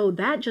 So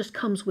that just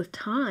comes with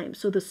time.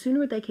 So the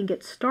sooner they can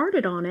get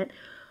started on it,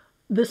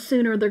 the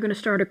sooner they're going to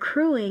start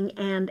accruing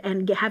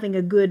and having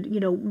a good,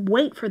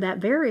 weight for that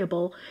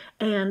variable,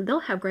 and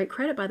they'll have great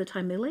credit by the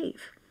time they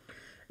leave.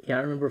 Yeah,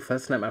 I remember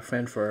fussing at my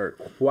friend for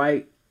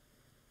quite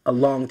a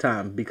long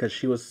time because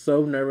she was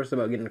so nervous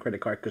about getting a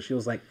credit card because she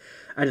was like,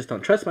 I just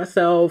don't trust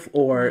myself,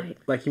 or Right.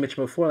 like you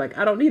mentioned before, like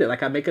I don't need it.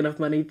 Like I make enough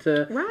money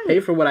to Right.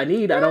 pay for what I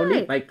need. I don't need,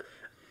 Right. like,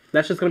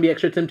 that's just going to be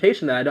extra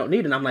temptation that I don't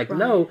need. And I'm like,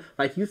 no, Right.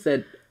 like you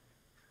said,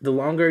 the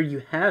longer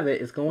you have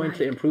it, it's going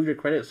to Right. improve your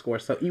credit score.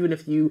 So even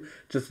if you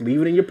just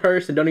leave it in your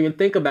purse and don't even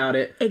think about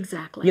it,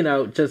 Exactly.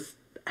 just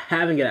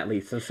having it at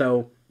least. And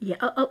so, Yeah,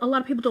 a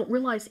lot of people don't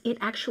realize it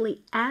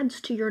actually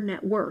adds to your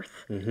net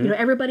worth. Mm-hmm.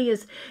 Everybody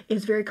is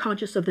very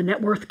conscious of the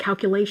net worth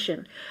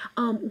calculation.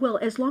 Well,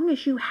 as long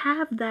as you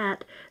have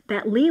that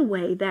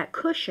leeway, that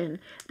cushion,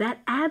 that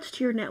adds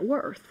to your net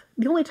worth.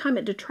 The only time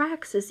it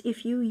detracts is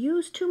if you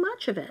use too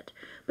much of it.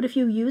 But if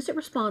you use it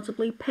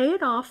responsibly, pay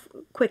it off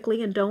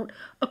quickly, and don't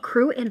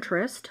accrue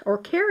interest or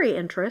carry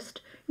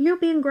interest, you'll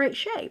be in great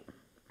shape.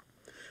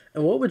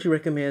 and what would you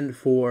recommend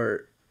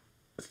for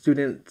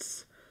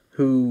students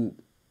who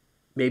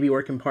maybe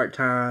working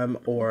part-time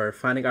or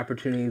finding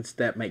opportunities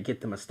that might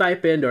get them a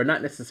stipend or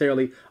not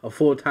necessarily a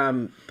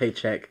full-time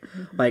paycheck,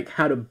 like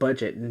how to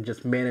budget and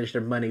just manage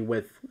their money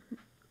with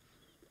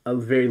a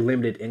very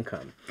limited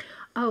income?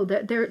 Oh,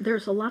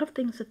 there's a lot of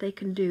things that they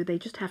can do. They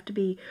just have to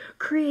be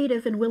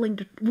creative and willing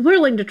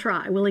to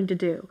try, willing to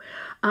do.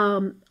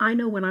 I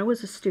know when I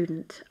was a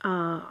student,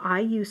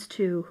 I used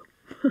to,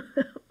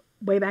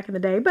 way back in the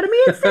day, but I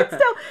mean, it's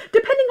still,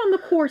 depending on the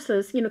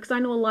courses, because I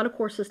know a lot of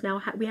courses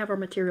now, we have our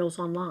materials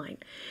online.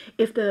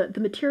 If the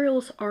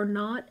materials are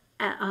not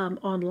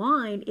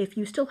online, if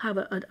you still have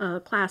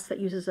a class that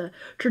uses a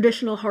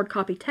traditional hard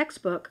copy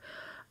textbook,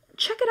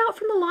 check it out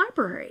from the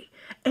library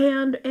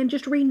and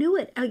just renew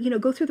it.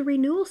 Go through the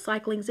renewal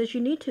cyclings as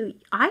you need to.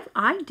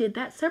 I did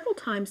that several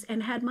times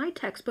and had my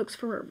textbooks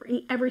for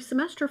every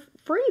semester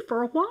free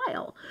for a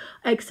while,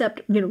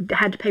 except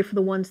had to pay for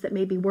the ones that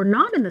maybe were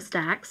not in the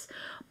stacks.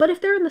 But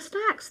if they're in the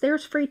stacks,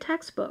 there's free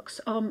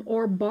textbooks,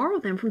 or borrow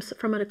them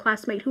from a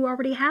classmate who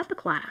already had the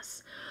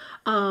class.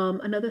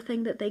 Another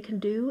thing that they can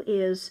do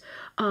is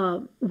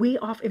we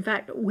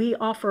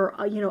offer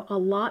a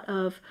lot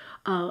of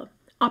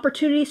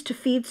opportunities to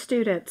feed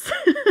students.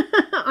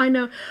 I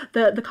know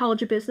the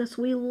College of Business,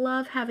 we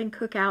love having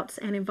cookouts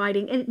and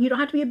inviting, and you don't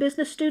have to be a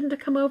business student to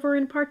come over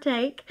and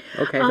partake.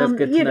 Okay, that's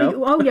good to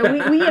know. Oh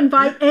yeah, we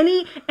invite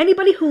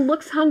anybody who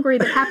looks hungry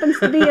that happens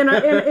to be in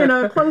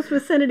a close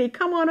vicinity,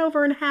 come on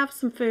over and have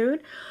some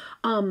food.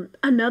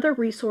 Another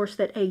resource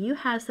that AU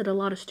has that a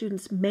lot of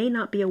students may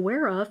not be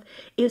aware of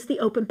is the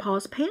Open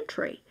Pause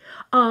Pantry.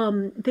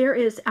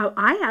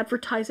 I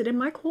advertise it in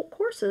my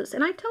courses,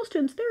 and I tell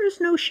students there is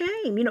no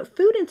shame.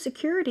 Food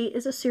insecurity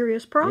is a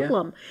serious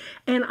problem.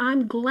 Yeah. And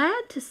I'm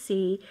glad to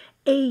see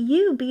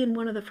AU being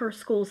one of the first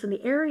schools in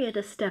the area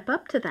to step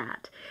up to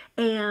that.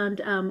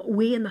 And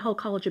we in the whole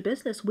College of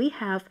Business, we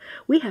have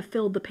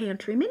filled the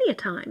pantry many a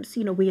times.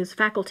 We as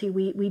faculty,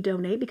 we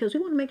donate because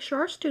we want to make sure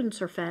our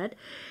students are fed.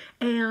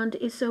 And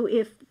so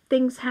if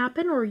things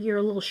happen or you're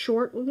a little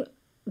short,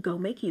 go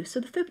make use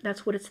of the food.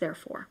 That's what it's there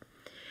for.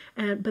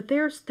 But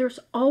there's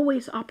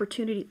always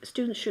opportunity.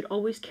 Students should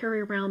always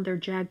carry around their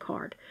JAG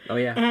card. Oh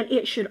yeah. And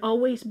it should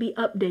always be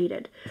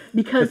updated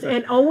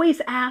and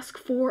always ask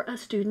for a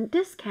student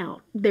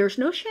discount. There's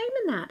no shame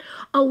in that.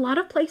 A lot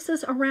of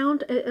places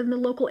around in the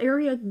local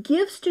area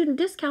give student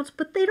discounts,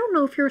 but they don't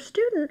know if you're a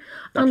student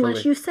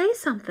unless you say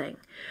something.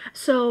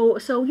 So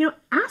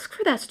ask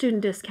for that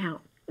student discount.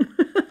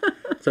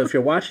 So if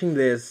you're watching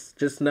this,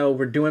 just know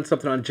we're doing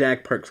something on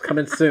JAG Perks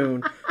coming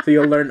soon. So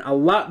you'll learn a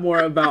lot more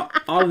about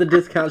all the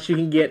discounts you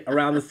can get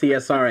around the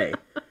CSRA.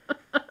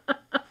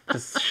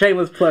 Just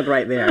shameless plug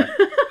right there.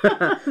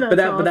 But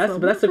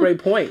that's a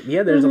great point.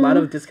 Yeah, there's a lot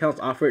of discounts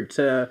offered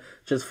to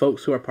just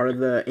folks who are part of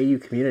the AU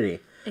community.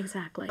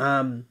 Exactly.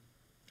 And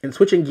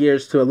switching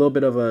gears to a little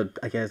bit of a,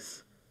 I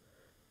guess,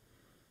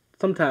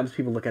 sometimes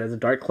people look at it as a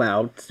dark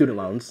cloud, student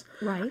loans.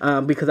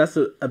 Right. Because that's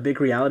a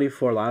big reality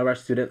for a lot of our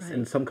students, Right.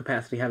 in some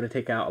capacity having to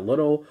take out a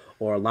little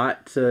or a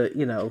lot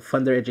to,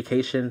 fund their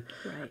education.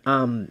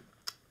 Right.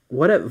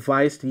 What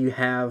advice do you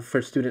have for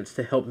students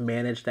to help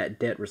manage that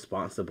debt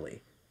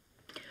responsibly?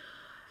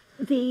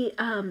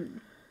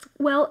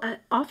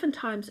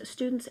 Oftentimes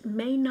students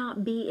may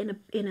not be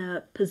in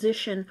a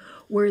position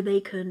where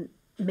they can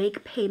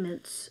make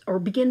payments or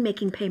begin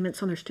making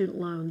payments on their student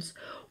loans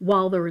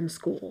while they're in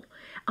school.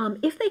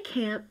 If they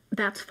can't,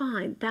 that's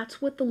fine.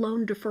 That's what the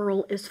loan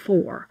deferral is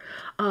for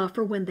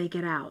when they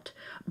get out.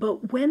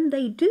 But when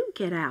they do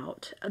get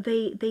out,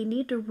 they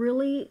need to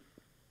really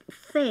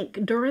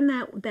think during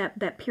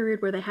that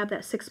period where they have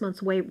that 6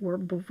 months wait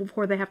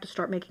before they have to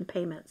start making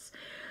payments,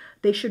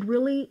 they should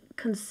really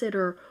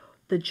consider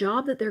the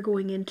job that they're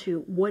going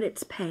into, what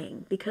it's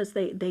paying, because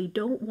they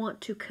don't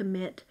want to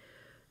commit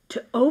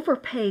to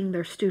overpaying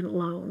their student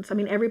loans. I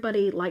mean,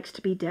 everybody likes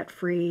to be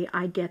debt-free.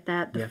 I get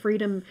that. The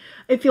freedom,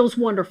 it feels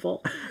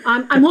wonderful.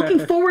 I'm looking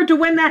forward to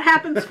when that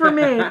happens for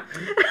me.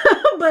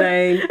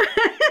 Same.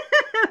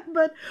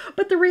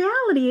 But the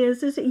reality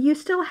is you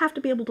still have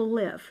to be able to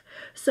live.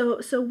 So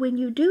when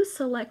you do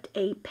select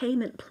a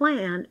payment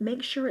plan,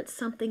 make sure it's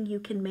something you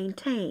can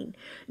maintain.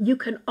 You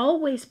can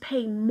always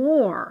pay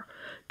more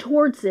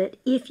towards it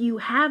if you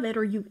have it,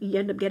 or you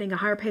end up getting a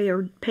higher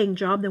paying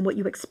job than what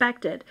you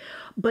expected.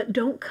 But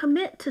don't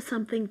commit to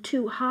something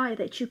too high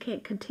that you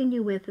can't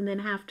continue with and then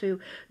have to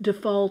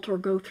default or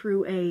go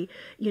through a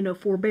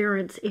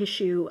forbearance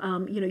issue.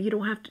 You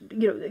don't have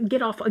to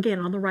get off again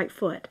on the right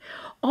foot.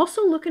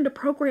 Also look into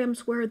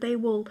programs where they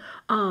will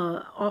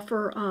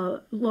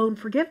offer loan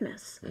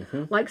forgiveness,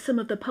 like some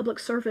of the public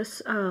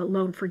service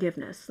loan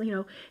forgiveness.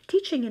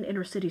 Teaching in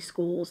inner city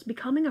schools,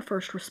 becoming a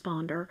first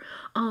responder.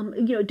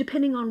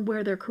 Depending on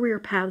where their career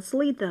paths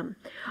lead them.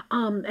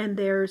 And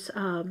there's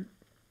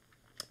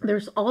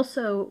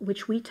also,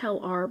 which we tell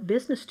our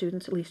business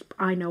students, at least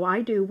I know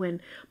I do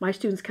when my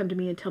students come to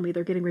me and tell me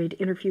they're getting ready to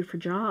interview for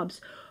jobs,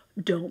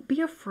 don't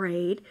be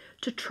afraid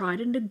to try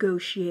to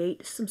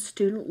negotiate some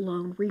student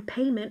loan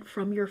repayment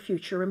from your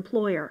future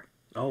employer.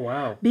 Oh,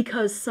 wow.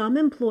 Because some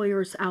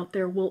employers out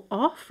there will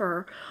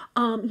offer,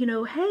 hey,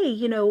 whether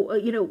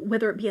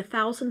it be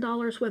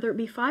 $1,000, whether it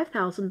be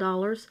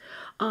 $5,000,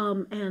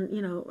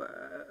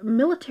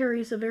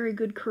 military is a very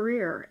good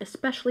career,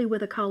 especially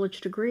with a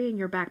college degree in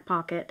your back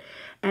pocket,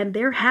 and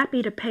they're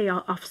happy to pay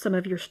off some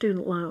of your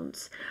student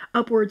loans,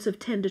 upwards of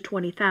 $10,000 to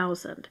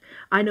 $20,000.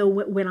 I know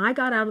when I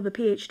got out of the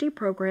PhD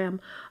program,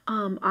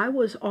 I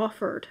was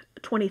offered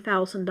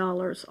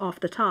 $20,000 off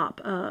the top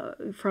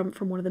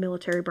from one of the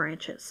military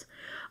branches.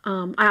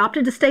 I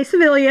opted to stay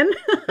civilian.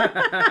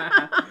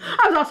 I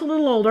was also a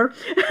little older,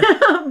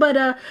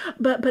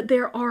 but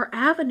there are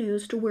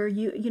avenues to where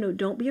you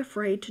don't be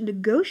afraid to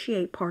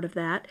negotiate part of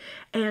that,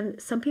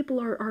 and some people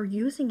are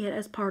using it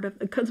as part of,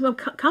 because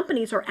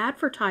companies are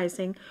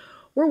advertising,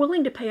 we're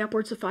willing to pay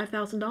upwards of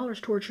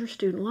 $5,000 towards your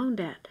student loan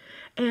debt,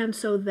 and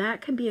so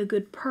that can be a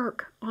good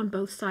perk on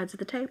both sides of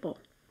the table,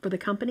 for the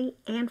company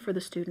and for the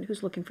student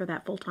who's looking for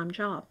that full-time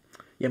job.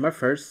 Yeah, my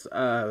first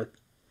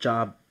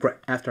job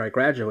after I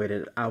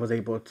graduated, I was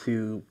able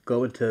to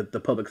go into the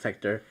public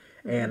sector,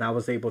 and I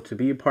was able to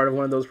be a part of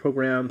one of those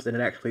programs, and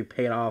it actually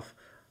paid off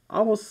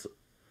almost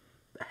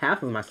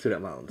half of my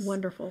student loans.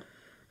 Wonderful.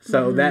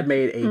 So that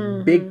made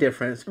a big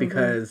difference,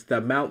 because the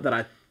amount that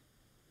I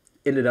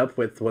ended up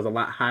with was a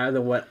lot higher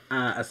than what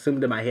I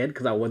assumed in my head,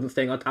 because I wasn't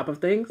staying on top of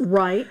things.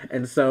 Right.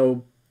 And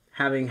so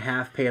having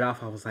half paid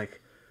off, I was like,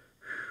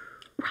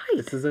 right.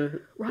 This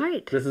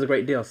is a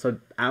great deal. So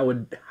I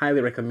would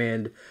highly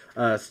recommend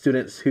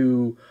students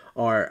who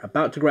are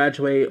about to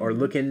graduate or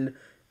looking,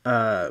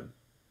 or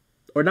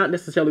not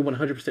necessarily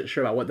 100%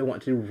 sure about what they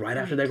want to do right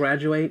after they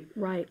graduate.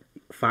 Right.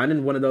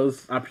 Finding one of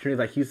those opportunities,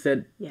 like you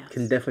said, Yes.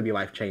 can definitely be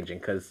life-changing,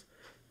 because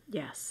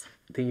Yes.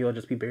 then you'll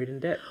just be buried in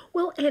debt.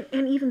 Well,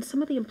 and even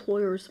some of the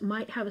employers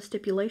might have a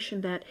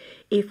stipulation that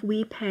if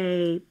we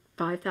pay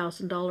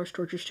 $5,000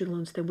 towards your student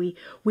loans, then we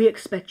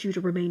expect you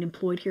to remain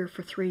employed here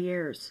for 3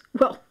 years.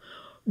 Well,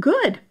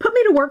 good. Put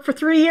me to work for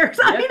 3 years.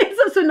 I mean,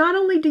 so not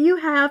only do you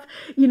have,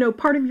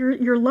 part of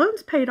your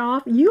loans paid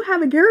off, you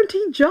have a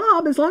guaranteed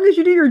job as long as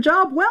you do your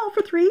job well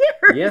for 3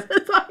 years. Yeah.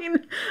 So, I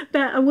mean,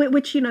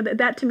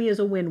 that to me is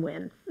a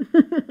win-win.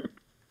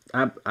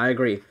 I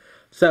agree.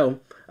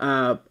 So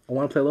I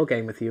want to play a little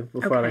game with you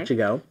before I let you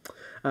go.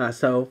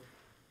 So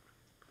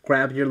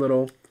grab your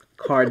little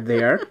card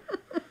there.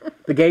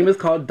 The game is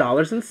called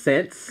Dollars and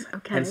Cents.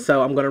 Okay. And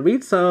so I'm going to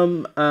read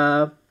some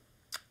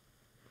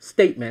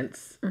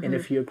statements. And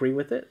if you agree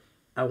with it,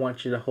 I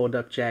want you to hold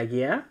up Jag,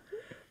 yeah.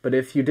 But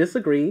if you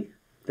disagree,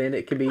 then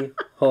it can be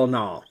whole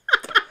no.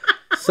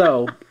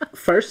 So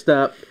first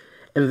up,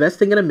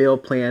 investing in a meal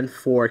plan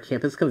for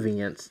campus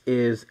convenience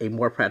is a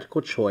more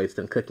practical choice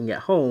than cooking at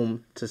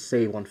home to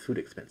save on food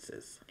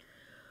expenses.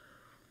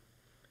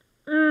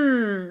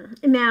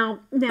 Now,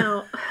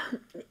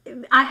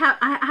 I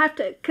have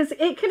to, because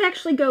it can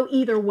actually go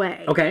either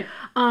way. Okay.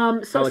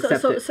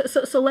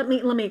 So let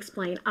me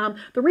explain.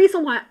 The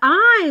reason why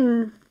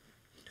I'm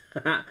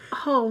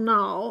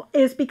no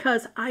is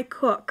because I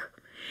cook.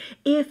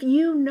 If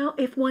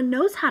one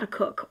knows how to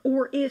cook,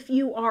 or if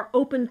you are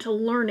open to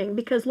learning,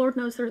 because Lord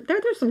knows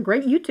there's some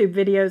great YouTube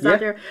videos out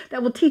there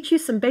that will teach you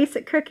some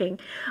basic cooking.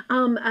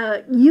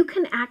 You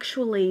can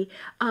actually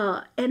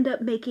end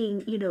up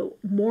making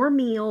more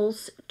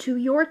meals to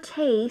your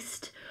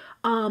taste,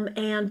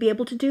 and be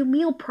able to do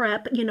meal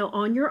prep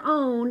on your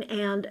own,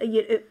 and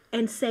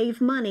and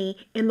save money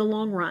in the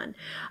long run.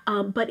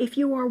 But if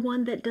you are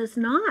one that does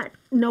not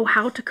know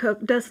how to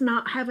cook, does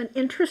not have an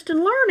interest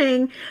in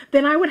learning,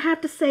 then I would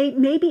have to say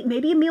maybe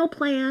a meal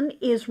plan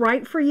is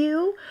right for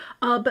you,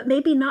 but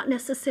maybe not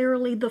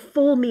necessarily the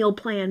full meal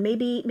plan.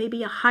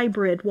 Maybe a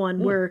hybrid one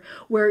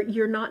where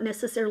you're not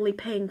necessarily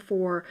paying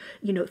for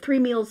 3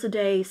 meals a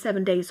day,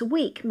 7 days a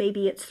week.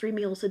 Maybe it's 3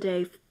 meals a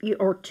day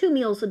or 2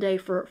 meals a day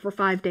for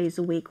 5 days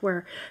a week,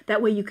 where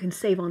that way you can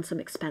save on some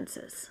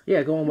expenses.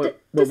 Yeah, go on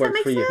what Does that works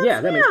make for you. sense?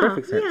 Yeah, that makes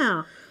perfect sense.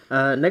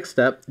 Yeah. Next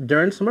up,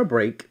 during summer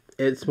break,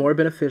 it's more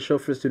beneficial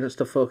for students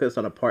to focus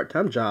on a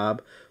part-time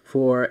job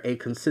for a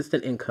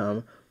consistent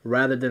income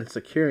rather than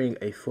securing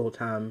a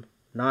full-time,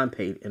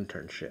 non-paid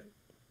internship.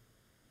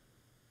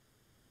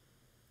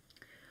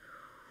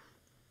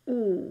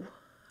 Ooh.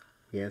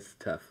 Yes,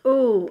 tough.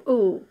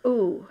 Ooh.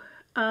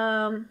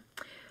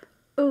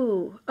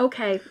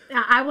 Okay.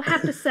 I will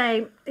have to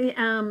say,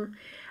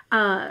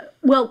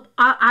 well,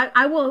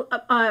 I will.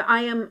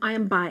 I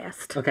am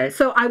biased. Okay.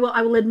 So I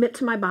will admit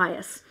to my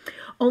bias,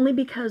 only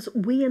because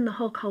we in the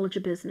Hull College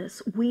of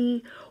Business,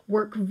 we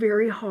work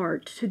very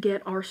hard to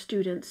get our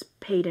students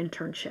paid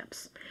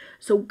internships.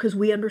 So because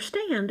we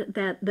understand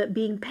that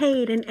being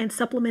paid and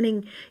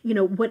supplementing,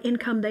 what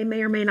income they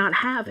may or may not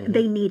have,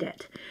 they need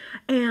it.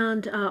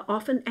 And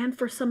often, and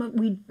for some of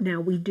we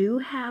do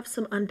have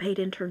some unpaid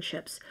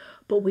internships,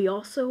 but we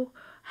also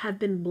have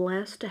been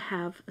blessed to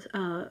have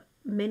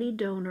many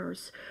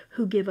donors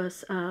who give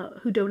us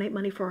who donate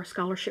money for our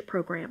scholarship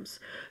programs.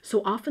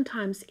 So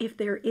oftentimes, if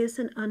there is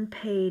an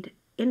unpaid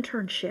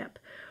internship,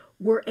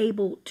 we're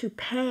able to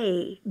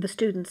pay the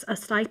students a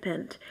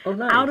stipend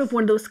out of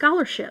one of those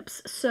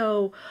scholarships.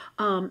 So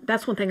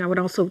that's one thing I would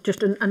also,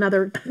 just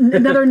another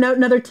note,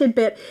 another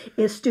tidbit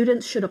is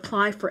students should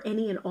apply for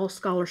any and all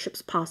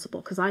scholarships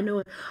possible. Because I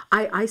know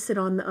I sit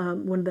on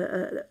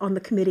on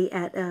the committee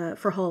at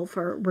for Hull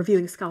for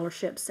reviewing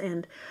scholarships,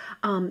 and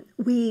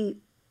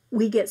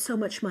we get so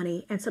much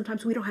money, and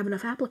sometimes we don't have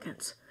enough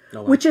applicants.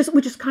 Oh, wow. Which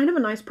is kind of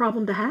a nice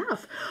problem to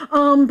have,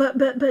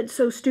 but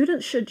so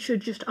students should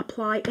just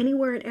apply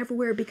anywhere and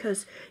everywhere,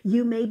 because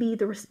you may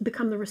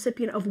become the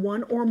recipient of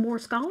one or more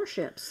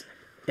scholarships.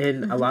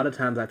 And a lot of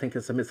times, I think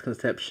it's a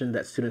misconception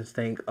that students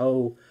think,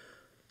 oh,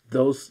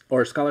 those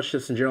or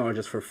scholarships in general are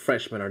just for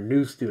freshmen or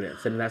new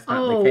students, and that's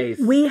not the case.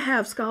 We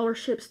have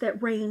scholarships that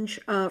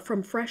range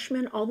from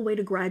freshmen all the way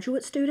to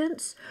graduate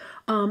students,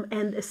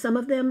 and some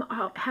of them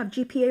have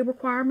GPA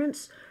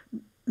requirements.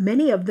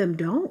 Many of them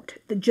don't.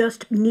 They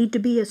just need to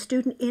be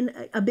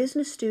a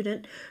business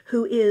student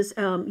who is,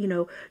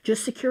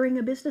 just securing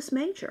a business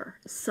major.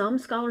 Some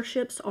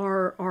scholarships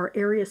are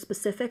area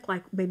specific,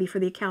 like maybe for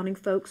the accounting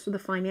folks or the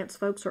finance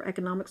folks or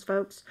economics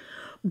folks,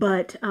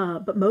 but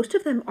most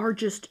of them are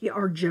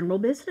general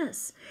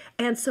business.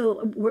 And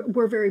so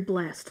we're very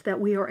blessed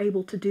that we are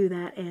able to do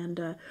that,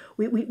 and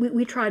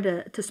we try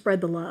to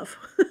spread the love.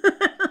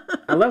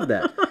 I love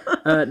that.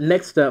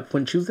 Next up,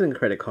 when choosing a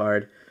credit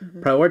card,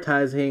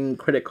 prioritizing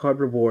credit card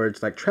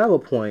rewards like travel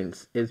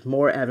points is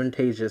more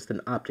advantageous than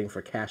opting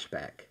for cash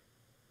back.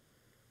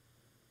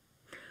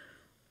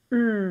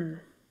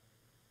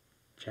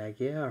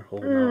 Jaguar,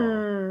 hold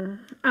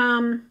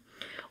on.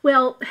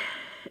 Well,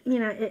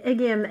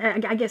 again,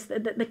 I guess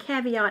the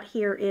caveat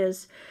here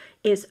is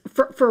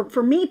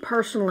for me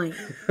personally,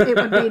 it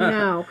would be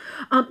no,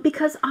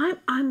 because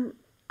I'm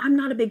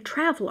not a big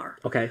traveler.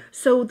 Okay.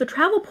 So the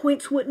travel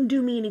points wouldn't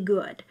do me any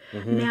good.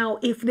 Now,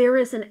 if there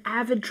is an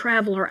avid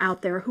traveler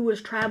out there who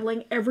is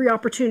traveling every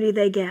opportunity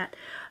they get,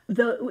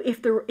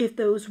 if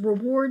those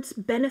rewards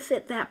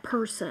benefit that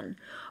person,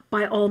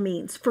 by all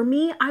means. For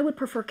me, I would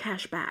prefer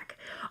cash back.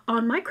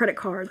 On my credit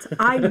cards,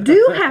 I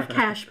do have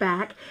cash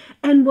back,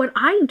 and what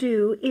I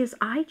do is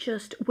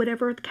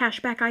whatever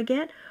cash back I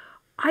get,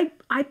 I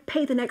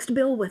pay the next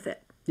bill with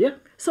it. Yeah.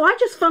 So I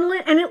just funnel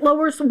it, and it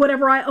lowers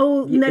whatever I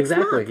owe next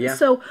month. Yeah.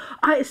 So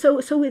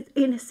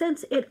in a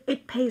sense,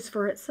 it pays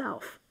for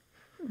itself.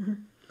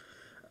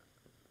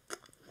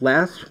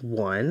 Last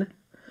one,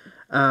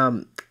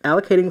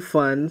 allocating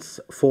funds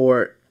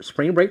for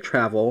spring break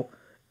travel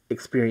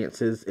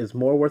experiences is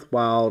more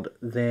worthwhile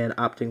than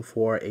opting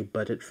for a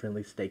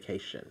budget-friendly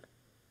staycation.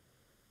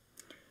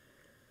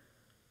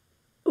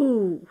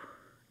 Ooh.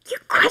 Your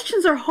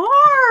questions are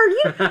hard.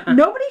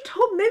 Nobody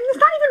told me. It's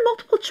not even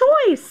multiple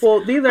choice.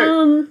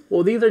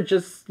 Well, these are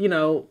just,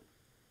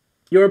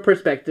 your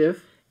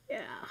perspective.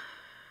 Yeah.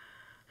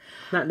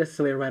 Not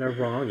necessarily a right or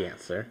wrong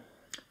answer.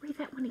 Read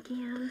that one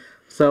again.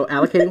 So,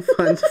 allocating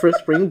funds for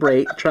spring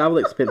break travel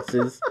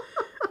experiences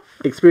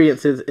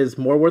is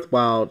more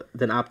worthwhile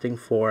than opting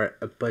for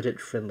a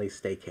budget-friendly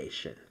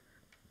staycation.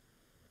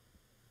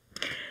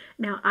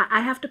 Now, I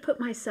have to put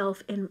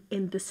myself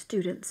in the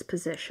student's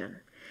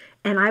position.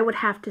 And I would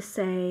have to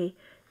say,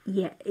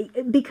 yeah,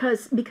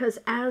 because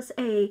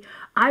I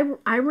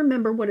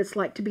remember what it's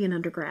like to be an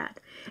undergrad,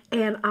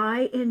 and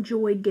I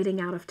enjoyed getting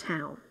out of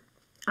town.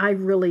 I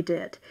really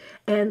did.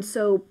 And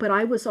so, but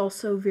I was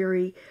also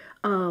very,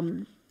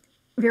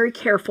 very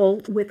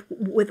careful with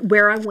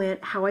where I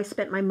went, how I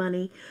spent my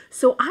money.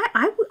 So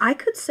I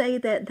could say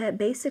that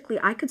basically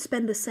I could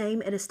spend the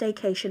same at a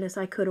staycation as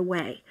I could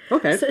away.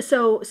 Okay.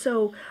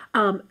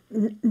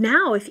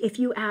 Now if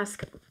you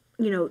ask,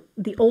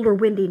 the older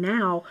Wendy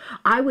now,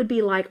 I would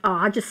be like, oh,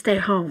 I'll just stay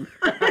home.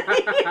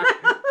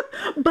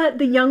 But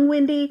the young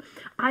Wendy,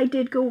 I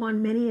did go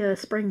on many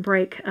spring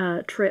break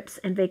trips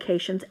and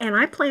vacations, and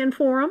I planned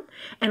for them,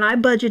 and I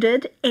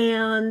budgeted,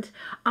 and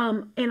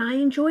I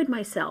enjoyed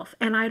myself.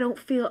 And I don't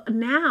feel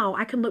now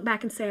I can look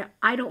back and say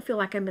I don't feel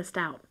like I missed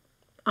out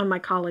on my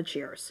college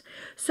years.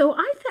 So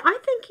I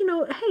think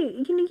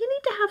hey, you need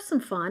to have some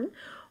fun,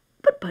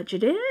 but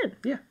budget in.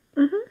 Yeah.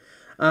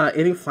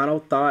 Any final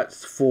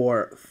thoughts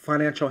for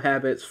financial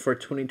habits for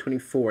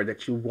 2024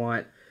 that you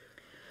want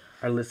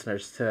our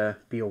listeners to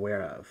be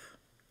aware of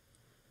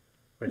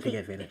or take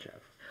advantage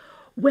of?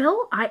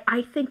 Well,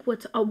 I think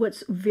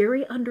what's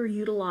very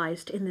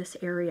underutilized in this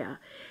area,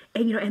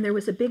 and there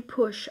was a big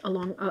push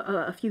along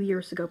a few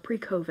years ago,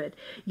 pre-COVID,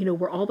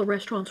 where all the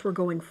restaurants were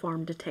going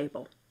farm to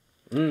table.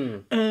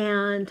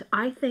 And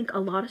I think a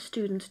lot of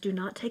students do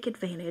not take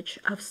advantage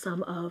of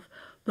some of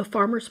the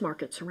farmers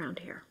markets around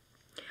here.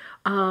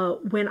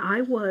 When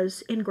I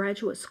was in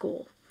graduate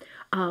school,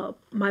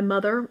 my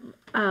mother,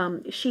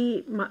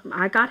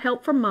 I got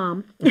help from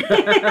Mom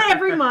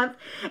every month,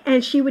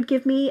 and she would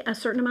give me a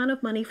certain amount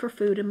of money for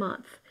food a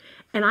month.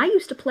 And I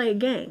used to play a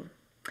game.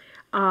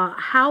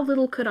 How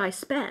little could I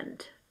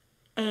spend?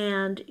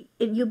 And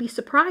you'll be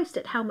surprised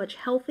at how much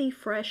healthy,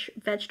 fresh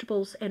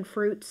vegetables and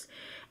fruits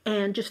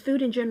and just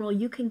food in general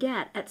you can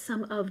get at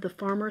some of the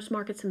farmers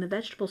markets and the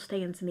vegetable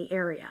stands in the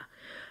area.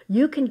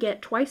 You can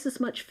get twice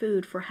as much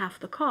food for half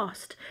the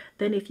cost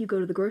than if you go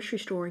to the grocery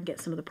store and get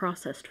some of the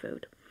processed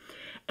food.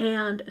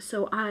 And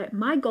so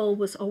my goal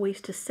was always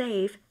to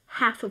save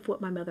half of what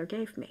my mother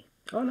gave me.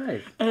 Oh,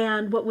 nice.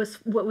 And what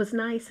was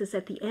nice is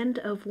at the end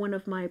of one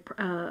of my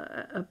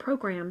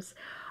programs,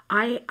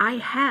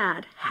 I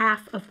had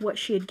half of what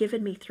she had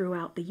given me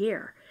throughout the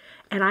year,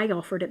 and I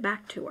offered it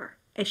back to her.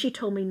 And she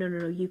told me,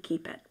 no, you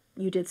keep it.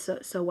 You did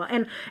so well.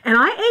 And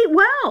I ate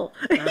well.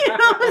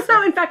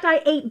 So in fact,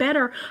 I ate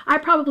better. I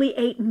probably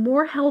ate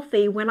more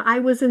healthy when I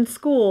was in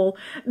school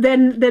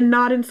than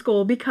not in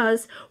school,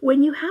 because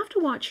when you have to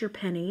watch your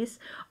pennies,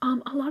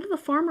 a lot of the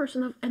farmers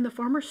and the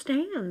farmer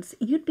stands,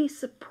 you'd be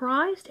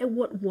surprised at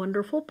what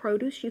wonderful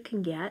produce you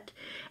can get.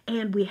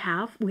 And we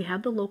have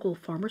the local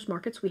farmers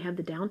markets. We have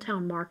the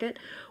downtown market.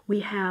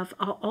 We have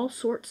all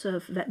sorts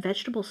of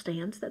vegetable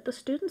stands that the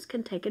students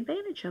can take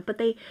advantage of, but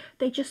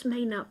they just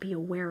may not be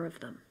aware of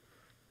them.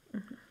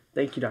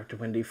 Thank you, Dr.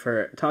 Wendy,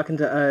 for talking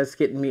to us,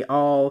 getting me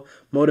all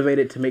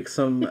motivated to make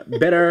some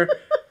better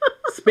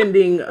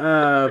spending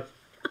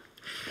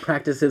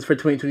practices for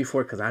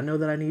 2024, because I know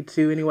that I need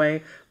to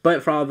anyway.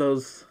 But for all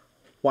those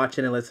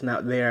watching and listening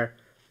out there,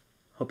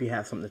 hope you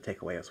have something to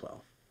take away as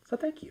well. So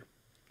thank you.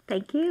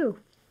 Thank you.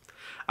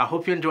 I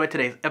hope you enjoyed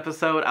today's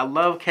episode. I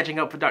love catching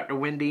up with Dr.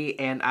 Wendy,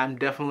 and I'm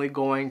definitely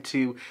going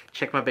to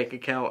check my bank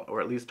account, or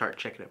at least start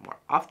checking it more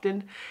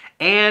often.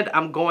 And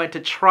I'm going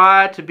to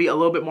try to be a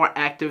little bit more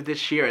active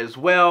this year as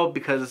well,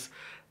 because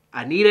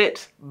I need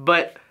it.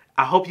 But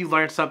I hope you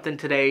learned something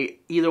today,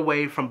 either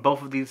way, from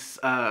both of these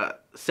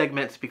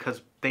segments,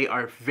 because they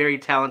are very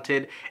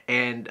talented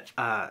and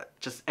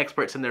just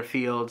experts in their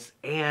fields.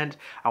 And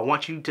I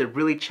want you to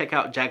really check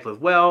out Jackal as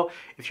well.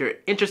 If you're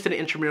interested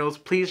in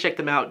intramurals, please check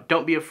them out.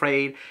 Don't be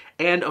afraid.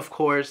 And of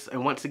course,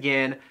 and once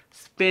again,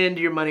 spend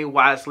your money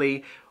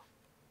wisely.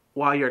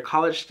 While you're a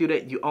college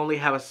student, you only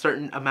have a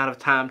certain amount of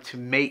time to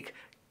make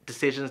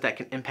decisions that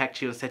can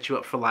impact you and set you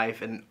up for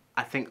life. And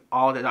I think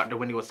all that Dr.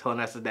 Wendy was telling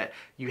us is that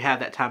you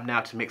have that time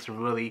now to make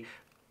some really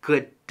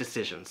good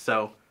decisions.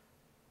 So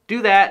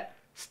do that.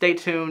 Stay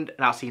tuned,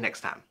 and I'll see you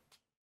next time.